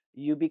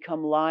 you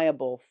become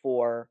liable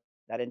for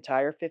that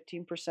entire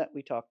 15%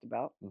 we talked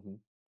about, Hmm.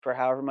 for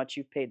however much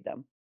you've paid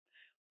them,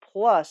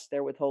 plus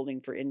they're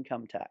withholding for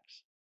income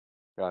tax.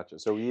 Gotcha.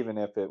 So even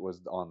if it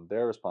was on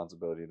their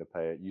responsibility to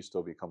pay it, you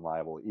still become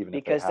liable, even if they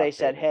Because they have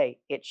said, paid it. hey,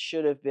 it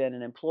should have been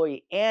an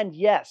employee. And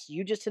yes,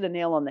 you just hit a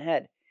nail on the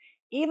head.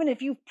 Even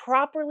if you've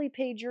properly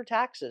paid your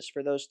taxes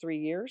for those 3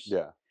 years,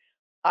 Yeah.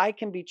 I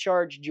can be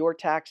charged your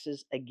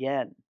taxes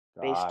again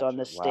based on Gotcha.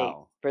 the state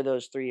Wow. for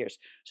those 3 years.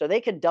 So they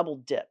can double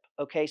dip.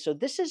 Okay. So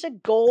this is a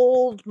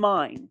gold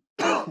mine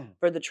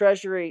for the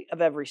treasury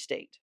of every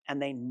state,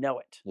 and they know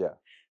it. Yeah.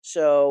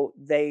 So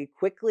they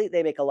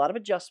make a lot of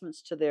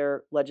adjustments to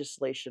their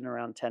legislation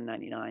around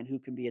 1099, who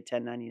can be a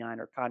 1099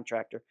 or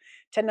contractor.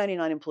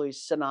 1099 employee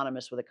is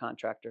synonymous with a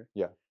contractor.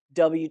 Yeah.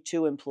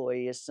 W-2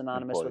 employee is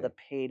synonymous with a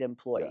Employee. paid Yeah.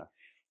 employee.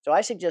 So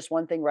I suggest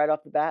one thing right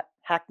off the bat.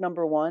 Hack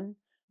number one: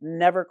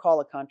 never call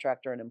a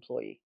contractor an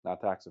employee,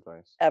 Not tax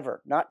advice.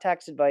 ever. Not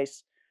tax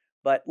advice,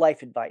 but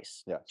life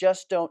advice. Yes.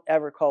 Just don't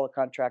ever call a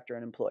contractor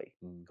an employee.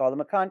 Mm. Call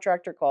them a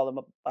contractor, call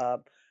them a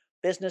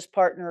business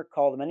partner,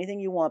 call them anything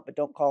you want, but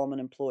don't call them an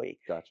employee.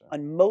 Gotcha.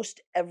 On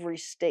most every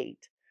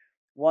state,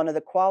 one of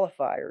the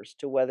qualifiers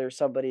to whether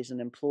somebody's an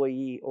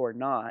employee or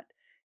not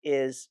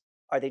is,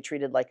 are they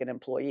treated like an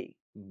employee?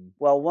 Mhm.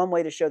 Well, one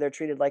way to show they're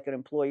treated like an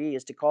employee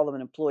is to call them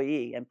an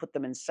employee and put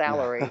them in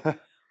salary Yeah.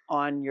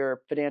 on your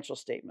financial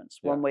statements.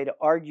 Yeah. One way to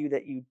argue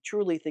that you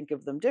truly think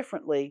of them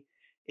differently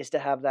is to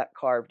have that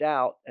carved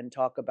out and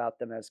talk about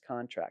them as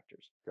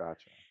contractors.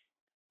 Gotcha.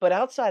 But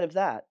outside of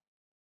that,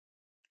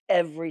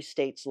 every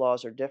state's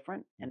laws are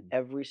different and Mhm.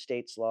 every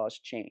state's laws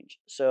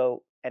change.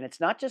 So, and it's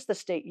not just the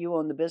state you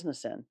own the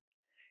business in,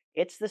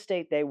 it's the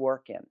state they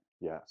work in.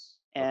 Yes.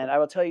 Okay. And I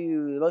will tell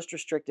you, the most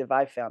restrictive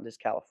I've found is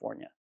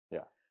California,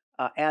 Yeah.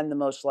 and the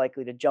most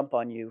likely to jump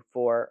on you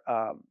for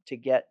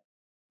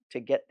to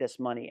get this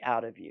money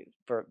out of you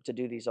for to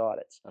do these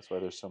audits. That's why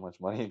there's so much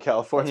money in That's why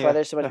California.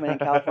 there's so much money in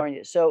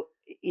California. So,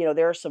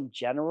 there are some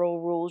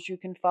general rules you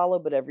can follow,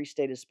 but every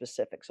state is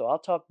specific. So I'll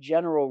talk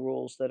general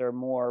rules that are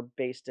more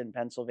based in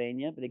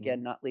Pennsylvania, but Mhm.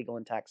 again, not legal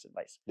and tax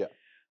advice. Yeah.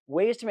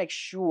 Ways to make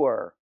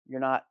sure you're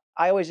not,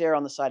 I always err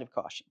on the side of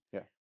caution.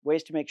 Yeah.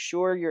 Ways to make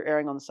sure you're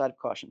erring on the side of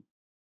caution.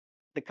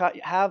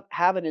 Have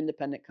an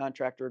independent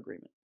contractor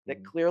agreement that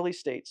Mhm. clearly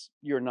states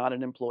you're not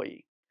an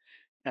employee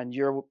and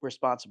you're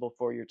responsible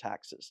for your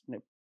taxes.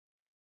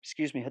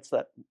 Excuse me, it's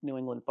that New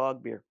England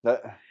Fog beer.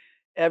 That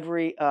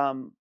Every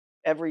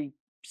every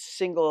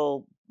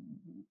single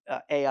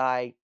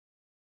AI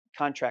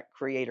contract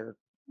creator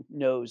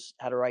knows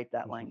how to write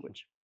that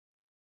language.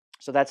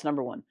 So that's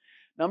number one.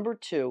 Number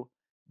two,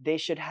 they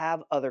should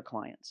have other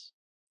clients.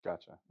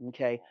 Gotcha.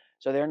 Okay,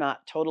 so they're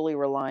not totally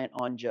reliant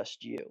on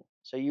just you.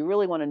 So you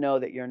really want to know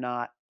that you're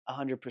not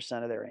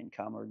 100% of their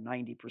income or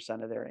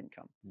 90% of their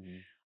income.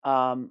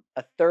 Mhm.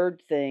 A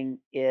third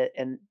thing,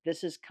 and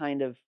this is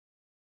kind of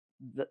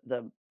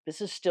the this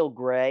is still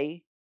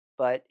gray,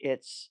 but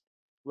it's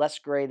less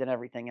gray than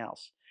everything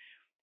else.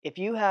 If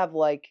you have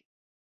like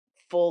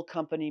full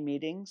company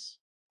meetings,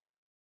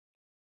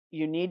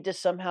 you need to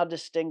somehow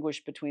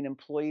distinguish between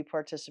employee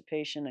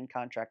participation and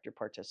contractor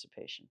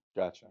participation.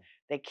 Gotcha.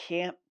 They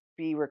can't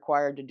be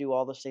required to do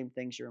all the same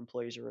things your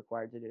employees are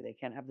required to do. They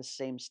can't have the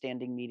same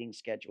standing meeting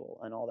schedule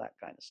and all that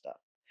kind of stuff.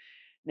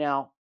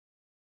 Now,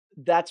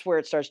 that's where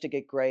it starts to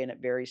get gray and it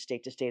varies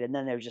state to state. And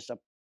then there's just a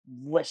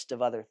list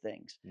of other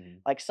things.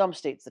 Mhm. Like some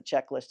states, the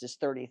checklist is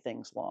 30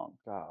 things long.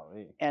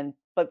 Golly. And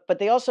but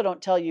they also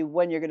don't tell you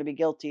when you're going to be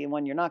guilty and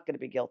when you're not going to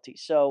be guilty.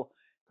 So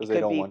Because it they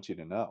don't want you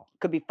to know.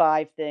 could be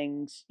 5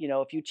 things.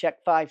 If you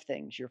check 5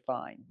 things, you're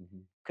fine.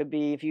 Mhm. Could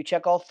be if you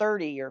check all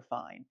 30, you're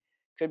fine.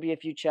 Could be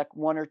if you check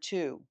one or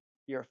two,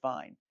 you're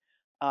fine.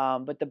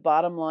 But the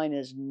bottom line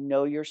is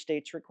know your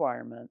state's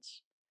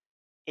requirements.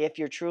 If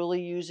you're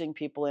truly using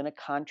people in a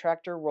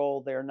contractor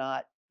role, they're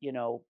not,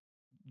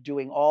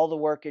 doing all the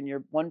work in your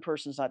one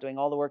person's not doing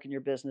all the work in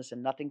your business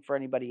and nothing for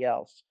anybody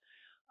else.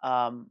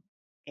 Um,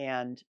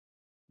 and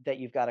that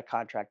you've got a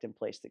contract in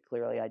place that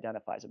clearly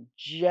identifies them.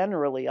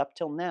 Generally, up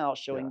till now,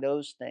 showing Yeah.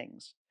 those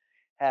things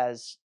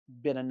has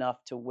been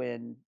enough to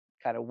win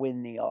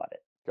the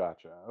audit.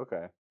 Gotcha.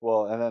 Okay.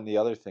 Well, and then the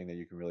other thing that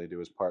you can really do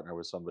is partner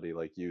with somebody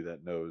like you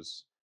that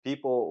knows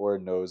people or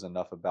knows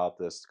enough about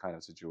this kind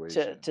of to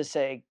situation.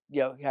 say,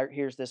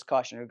 here's this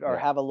caution, or Yeah.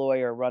 have a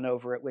lawyer run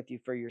over it with you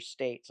for your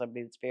state.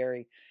 Something that's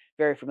very,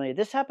 very familiar.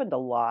 This happened a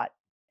lot,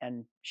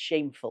 and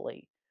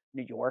shamefully,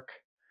 New York,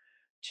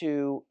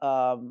 to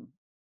Surprise,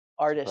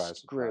 artist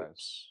surprise.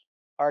 groups.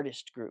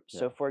 Artist groups.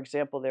 So, Yeah. for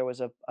example, there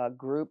was a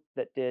group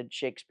that did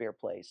Shakespeare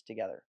plays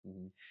together,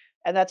 Hmm.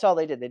 and that's all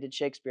they did. They did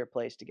Shakespeare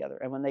plays together,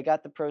 and when they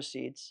got the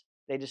proceeds,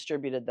 they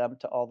distributed them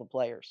to all the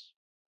players.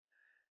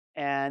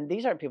 And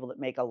these aren't people that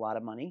make a lot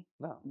of money.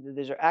 No.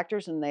 These are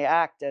actors and they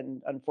act.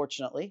 And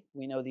unfortunately,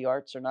 we know the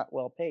arts are not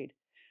well paid.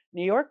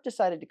 New York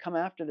decided to come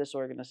after this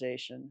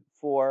organization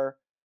for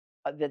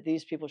that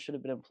these people should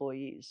have been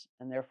employees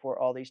and therefore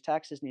all these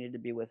taxes needed to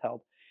be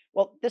withheld.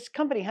 Well, this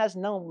company has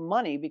no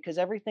money because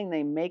everything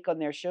they make on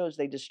their shows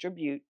they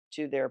distribute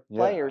to their Yeah.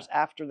 players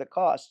after the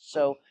cost.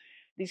 So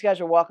these guys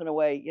are walking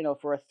away,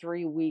 for a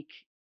 3 week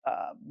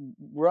uh,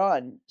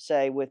 run,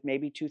 say with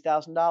maybe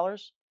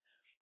 $2,000,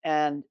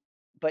 and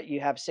but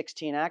you have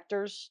 16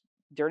 actors,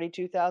 dirty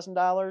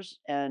 $2,000,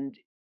 and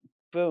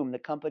boom, the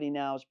company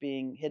now is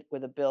being hit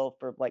with a bill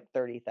for like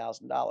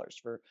 $30,000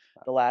 for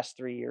the last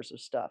 3 years of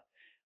stuff.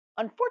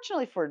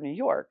 Unfortunately for New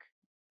York,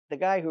 the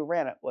guy who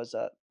ran it was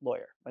a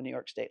lawyer, a New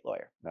York State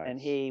lawyer, and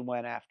Nice. he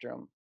went after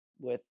him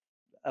with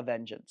a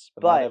vengeance.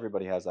 But not But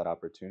everybody has that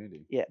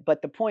opportunity. yeah,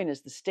 but the point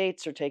is the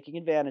states are taking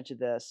advantage of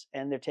this,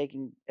 and they're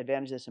taking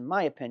advantage of this, in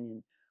my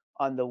opinion,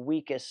 on the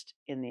weakest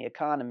in the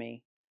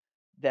economy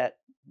that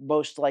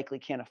most likely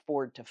can't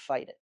afford to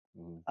fight it.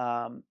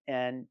 Mhm.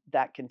 And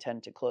that can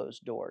tend to close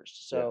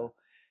doors. Yeah.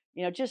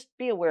 So, just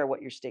be aware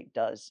what your state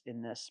does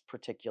in this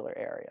particular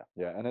area.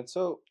 Yeah, and it's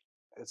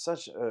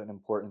such an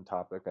important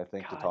topic I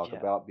think to God, talk yeah.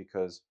 about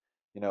because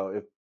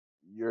if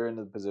you're in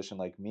a position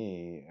like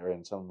me or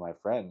in some of my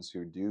friends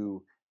who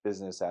do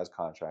business as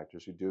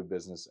contractors, who do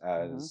business Hmm.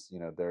 as,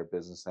 their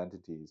business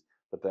entities,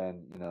 but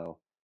then,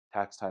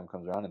 tax time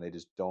comes around and they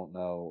just don't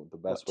know the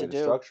What best way to to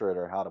do? structure it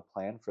or how to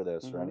plan for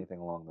this or Hmm. anything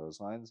along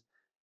those lines,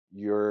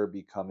 you're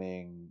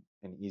becoming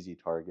an easy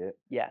target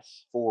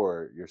Yes.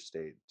 for your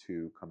state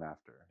to come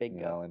after,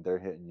 Bingo. and they're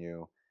hitting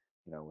you,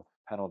 with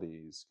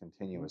penalties Hmm.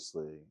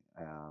 continuously,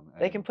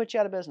 They can and put you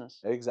out of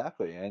business.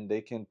 exactly, and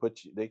they can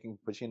put you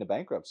into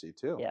bankruptcy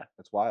too. Yeah.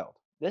 It's wild.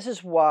 This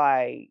is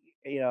why,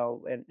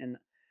 and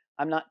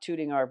I'm not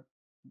tooting our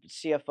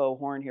CFO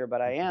horn here,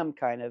 but I Mhm. am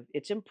kind of.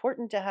 It's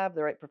important to have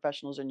the right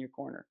professionals in your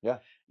corner. Yeah,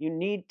 You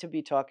need to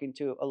be talking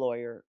to a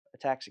lawyer, a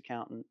tax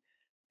accountant,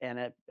 and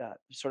a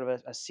sort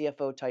of a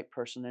CFO type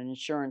person, an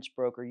insurance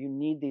broker. You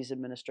need these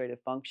administrative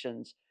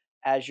functions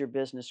as your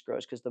business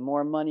grows because the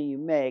more money you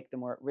make, the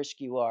more at risk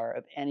you are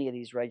of any of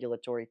these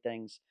regulatory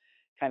things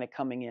kind of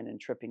coming in and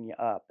tripping you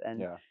up.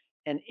 yeah,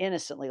 And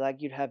innocently,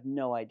 like you'd have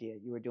no idea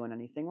you were doing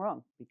anything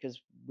wrong because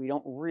we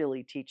don't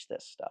really teach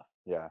this stuff.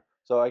 yeah.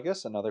 So I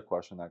guess another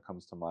question that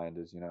comes to mind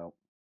is,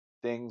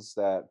 things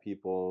that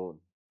people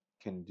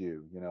can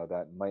do,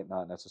 that might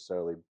not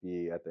necessarily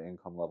be at the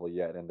income level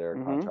yet in their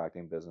Hmm.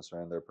 contracting business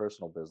or in their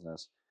personal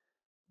business,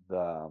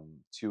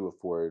 to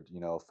afford,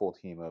 a full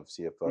team of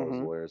CFOs,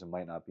 Hmm. lawyers, and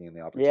might not be in the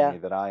Yeah. opportunity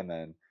that I'm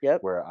in,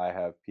 Yep. where I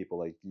have people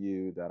like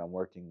you that I'm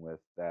working with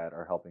that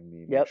are helping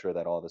me make Yep. sure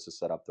that all this is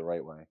set up the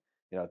right way.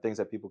 Things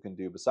that people can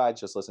do besides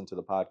just listen to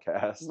the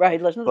podcast.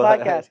 Right. Listen to the But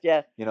podcast.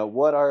 Yeah.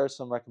 what are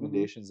some Hmm.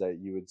 recommendations that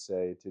you would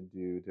say to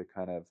do to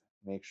kind of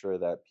make sure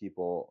that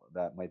people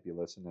that might be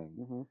listening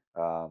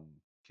Hmm.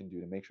 um, can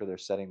do to make sure they're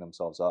setting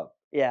themselves up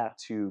Yeah.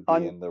 to be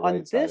On in the on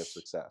right side of this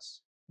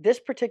success? this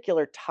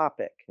particular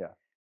topic, Yeah.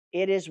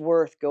 it is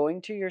worth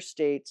going to your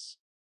state's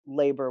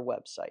labor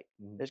website.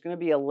 Mhm. There's going to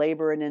be a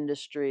labor and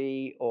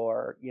industry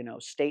or,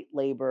 state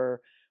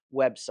labor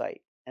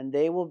website, and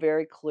they will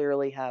very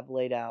clearly have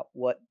laid out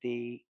what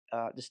the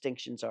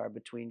distinctions are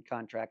between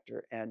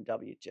contractor and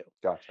W-2.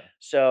 Gotcha.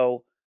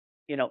 So,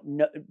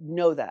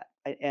 know that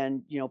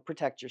and,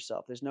 protect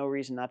yourself. There's no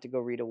reason not to go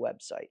read a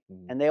website.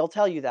 Mhm. And they'll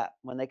tell you that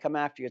when they come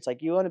after you. It's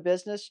like you own a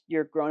business,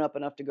 you're grown up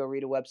enough to go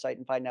read a website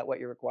and find out what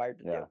you're required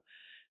to do. Yeah.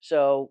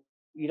 So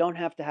you don't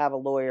have to have a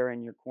lawyer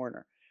in your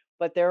corner.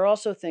 But there are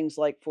also things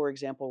like, for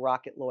example,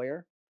 Rocket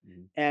Lawyer.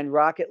 Mhm. And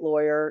Rocket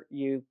Lawyer,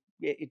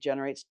 it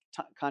generates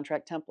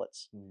contract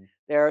templates. Mhm.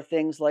 There are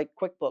things like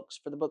QuickBooks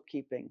for the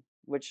bookkeeping,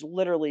 which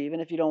literally, even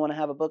if you don't want to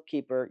have a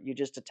bookkeeper, you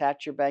just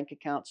attach your bank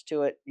accounts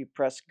to it, you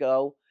press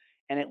go,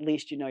 and at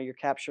least you know you're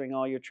capturing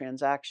all your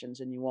transactions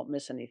and you won't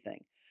miss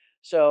anything.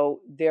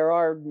 So there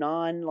are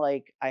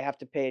like I have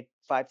to pay a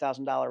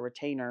 $5,000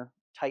 retainer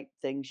type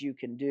things you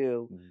can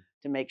do Mhm.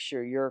 to make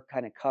sure you're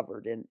kind of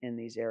covered in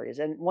these areas.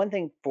 And one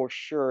thing for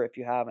sure, if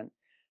you haven't,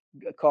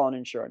 call an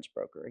insurance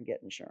broker and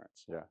get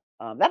insurance. Yeah.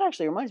 That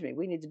actually reminds me,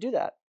 we need to do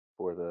that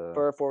For the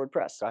for Forward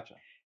Press. Gotcha.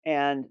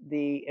 And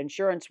the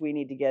insurance we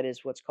need to get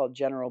is what's called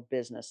general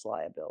business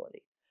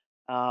liability.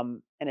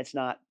 And it's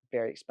not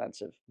very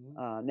expensive.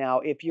 Mhm. Now,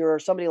 if you're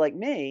somebody like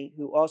me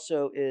who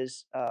also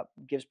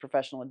gives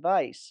professional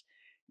advice,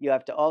 you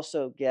have to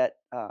also get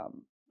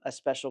a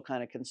special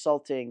kind of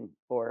consulting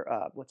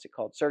or what's it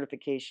called,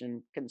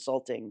 certification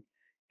consulting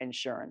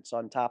insurance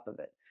on top of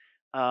it.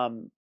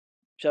 Um,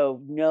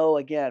 So know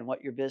again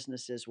what your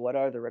business is. What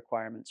are the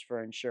requirements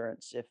for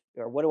insurance? If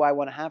or what do I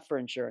want to have for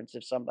insurance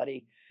if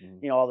somebody,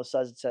 Mhm. all of a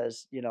sudden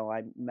says,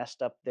 I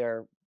messed up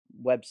their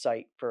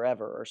website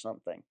forever or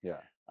something.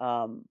 Yeah.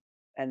 Um,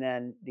 and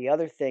then the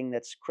other thing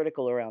that's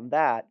critical around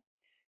that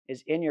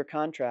is in your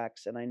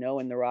contracts. And I know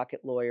in the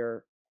Rocket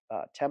Lawyer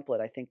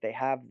template, I think they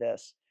have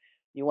this.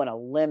 You want to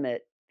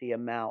limit the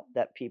amount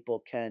that people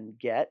can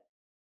get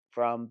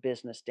from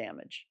business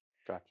damage.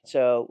 Gotcha.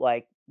 So,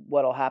 like,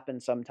 what'll happen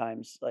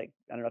sometimes, like,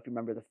 I don't know if you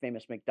remember the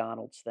famous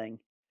McDonald's thing,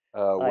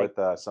 like,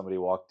 With somebody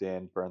walked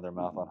in, burned their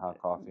mouth on hot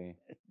coffee.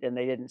 and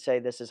they didn't say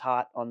this is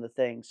hot on the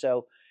thing.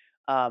 So,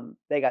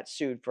 they got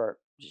sued for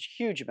just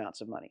huge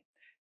amounts of money.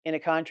 In a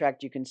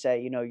contract, you can say,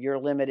 you're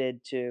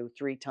limited to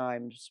 3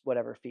 times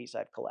whatever fees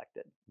I've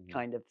collected, Mhm.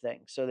 kind of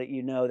thing, so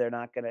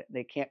that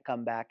they can't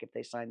come back if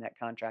they sign that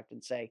contract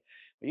and say,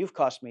 well, you've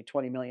cost me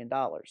 $20 million.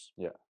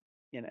 Yeah.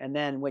 And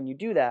then when you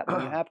do that,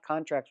 when you have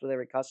contracts with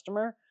every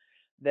customer,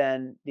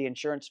 then the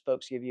insurance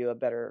folks give you a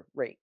better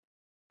rate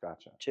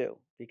Gotcha. too,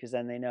 because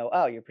then they know,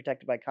 oh, you're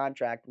protected by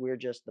contract. We're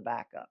just the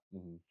backup.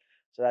 Mhm.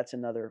 So that's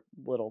another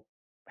little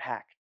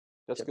hack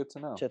That's to good to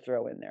know. to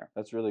throw in there.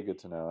 That's really good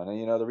to know. And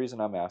the reason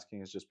I'm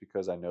asking is just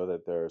because I know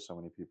that there are so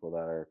many people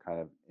that are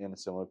kind of in a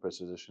similar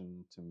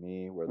position to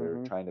me where they're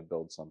Hmm. trying to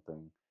build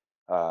something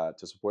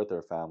to support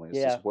their families, to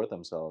Yeah. support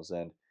themselves,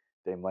 and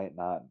they might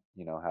not,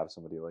 have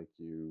somebody like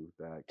you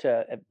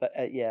that,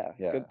 But yeah,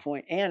 yeah. good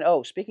point. And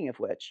oh, speaking of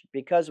which,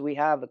 because we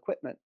have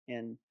equipment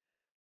in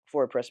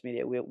Forward Press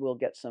Media, we'll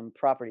get some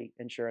property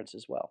insurance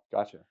as well.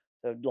 Gotcha.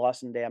 The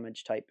loss and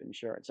damage type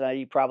insurance.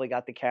 You probably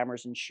got the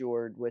cameras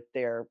insured with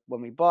their when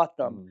we bought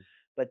them, Hmm.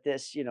 but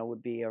this,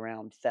 would be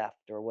around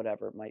theft or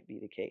whatever might be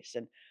the case.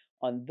 And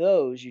on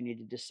those, you need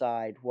to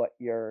decide what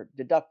your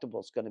deductible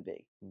is going to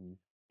be. Hmm.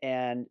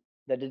 And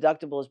the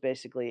deductible is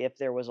basically if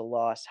there was a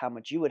loss, how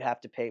much you would have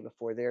to pay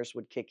before theirs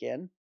would kick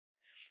in.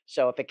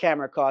 So if a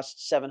camera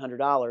costs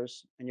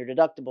 $700 and your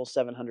deductible is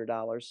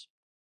 $700,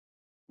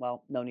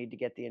 well, no need to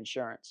get the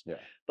insurance. Yeah.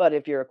 But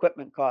if your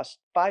equipment costs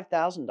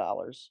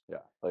 $5,000, Yeah.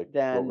 Like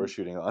what we're then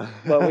shooting on.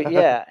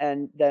 yeah,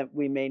 and then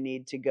we may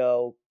need to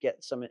go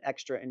get some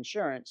extra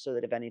insurance so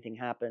that if anything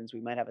happens,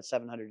 we might have a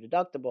 700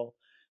 deductible,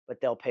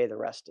 but they'll pay the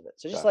rest of it.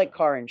 So just like Gotcha.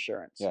 car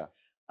insurance, Yeah.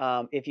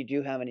 if you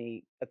do have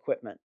any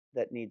equipment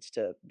that needs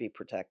to be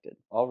protected.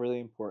 All really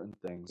important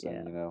things. Yeah.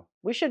 And,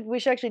 We should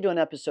actually do an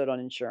episode on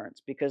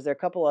insurance because there are a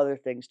couple other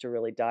things to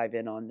really dive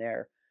in on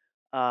there.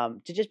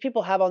 To just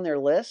people have on their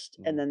list,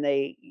 and mhm,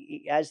 then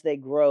as they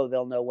grow,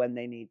 they'll know when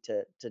they need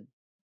to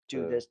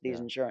do these yeah.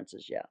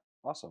 insurances. Yeah.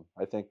 Awesome.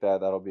 I think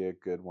that that'll be a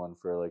good one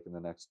for like in the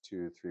next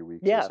 2, 3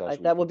 weeks Yeah, just as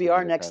we that would be continue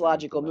our to next kind of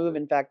logical implement move.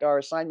 it. In fact, our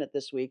assignment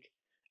this week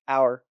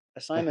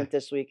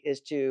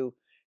is to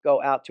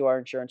go out to our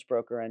insurance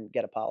broker and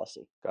get a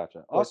policy Gotcha.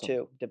 or Awesome.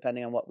 two,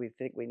 depending on what we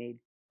think we need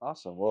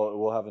Awesome. Well,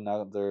 we'll have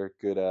another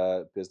good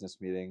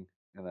business meeting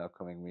in the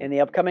upcoming in week.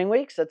 the upcoming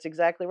weeks. That's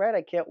exactly right.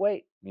 I can't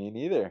wait. Me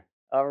neither.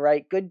 All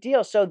right, good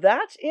deal. So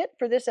that's it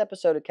for this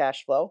episode of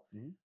Cash Flow.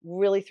 Mhm.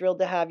 Really thrilled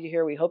to have you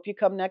here. We hope you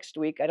come next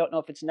week. I don't know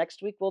if it's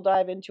next week we'll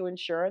dive into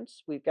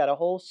insurance. We've got a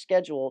whole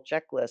schedule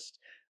checklist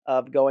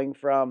of going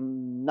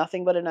from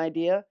nothing but an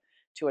idea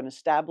to an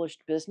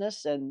established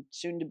business and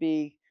soon to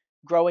be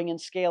growing and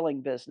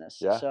scaling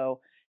business. Yeah. So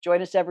join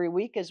us every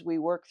week as we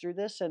work through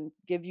this and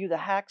give you the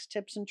hacks,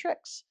 tips, and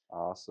tricks that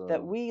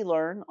Awesome. we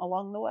learn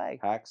along the way,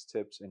 Hacks,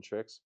 tips, and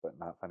tricks, but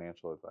not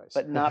financial advice.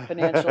 but not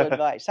financial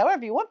advice. However,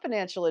 if you want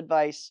financial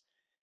advice,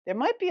 there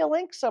might be a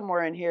link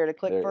somewhere in here to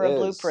click There for a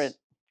blueprint is.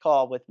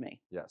 call with me.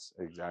 Yes,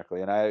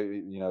 exactly.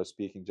 And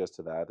speaking just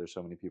to that, there's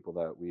so many people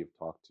that we've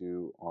talked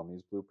to on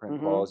these blueprint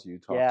Mm-hmm. calls. You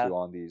talk Yeah. to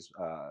on these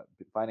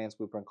finance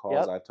blueprint calls.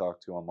 Yep. I've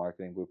talked to on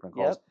marketing blueprint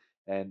calls.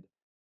 Yep. And,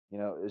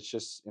 it's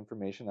just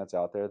information that's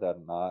out there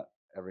that not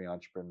every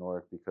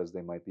entrepreneur, because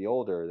they might be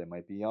older, they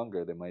might be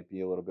younger, they might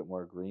be a little bit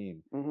more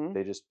green. Mm-hmm.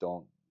 They just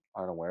aren't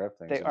aware of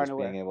things. They And aren't just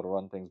being aware. able to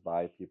run things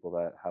by people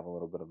that have a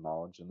little bit of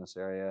knowledge in this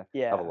area, have a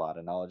Yeah. lot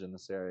of knowledge in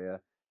this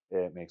area,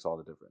 it makes all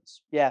the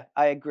difference. Yeah,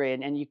 I agree.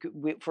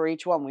 And for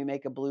each one, we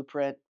make a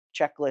blueprint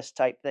checklist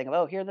type thing of,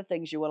 oh, here are the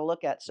things you want to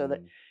look at so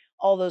that Mm,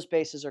 all those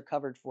bases are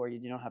covered for you.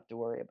 You don't have to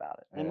worry about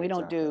it. And we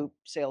don't exactly. do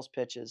sales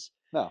pitches.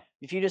 No.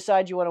 If you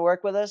decide you want to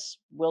work with us,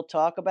 we'll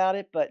talk about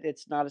it, but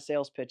it's not a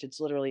sales pitch. It's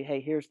literally,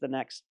 hey, here's the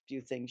next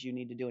few things you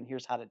need to do, and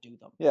here's how to do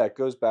them. Yeah, it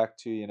goes back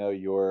to,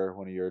 your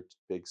one of your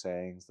big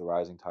sayings, the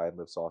rising tide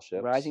lifts all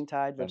ships. Rising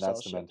tide And lifts all that's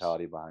the ships.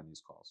 mentality behind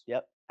these calls.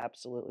 Yep,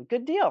 absolutely.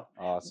 Good deal.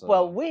 Well,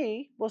 Awesome.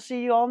 we will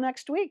see you all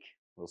next week.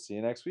 We'll see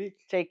you next week.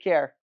 Take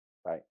care.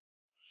 Bye.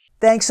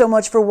 Thanks so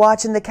much for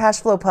watching the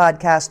Cashflow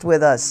Podcast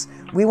with us.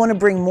 We want to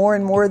bring more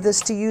and more of this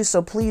to you, so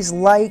please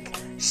like,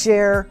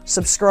 share,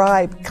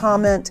 subscribe,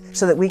 comment,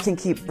 so that we can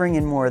keep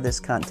bringing more of this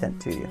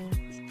content to you.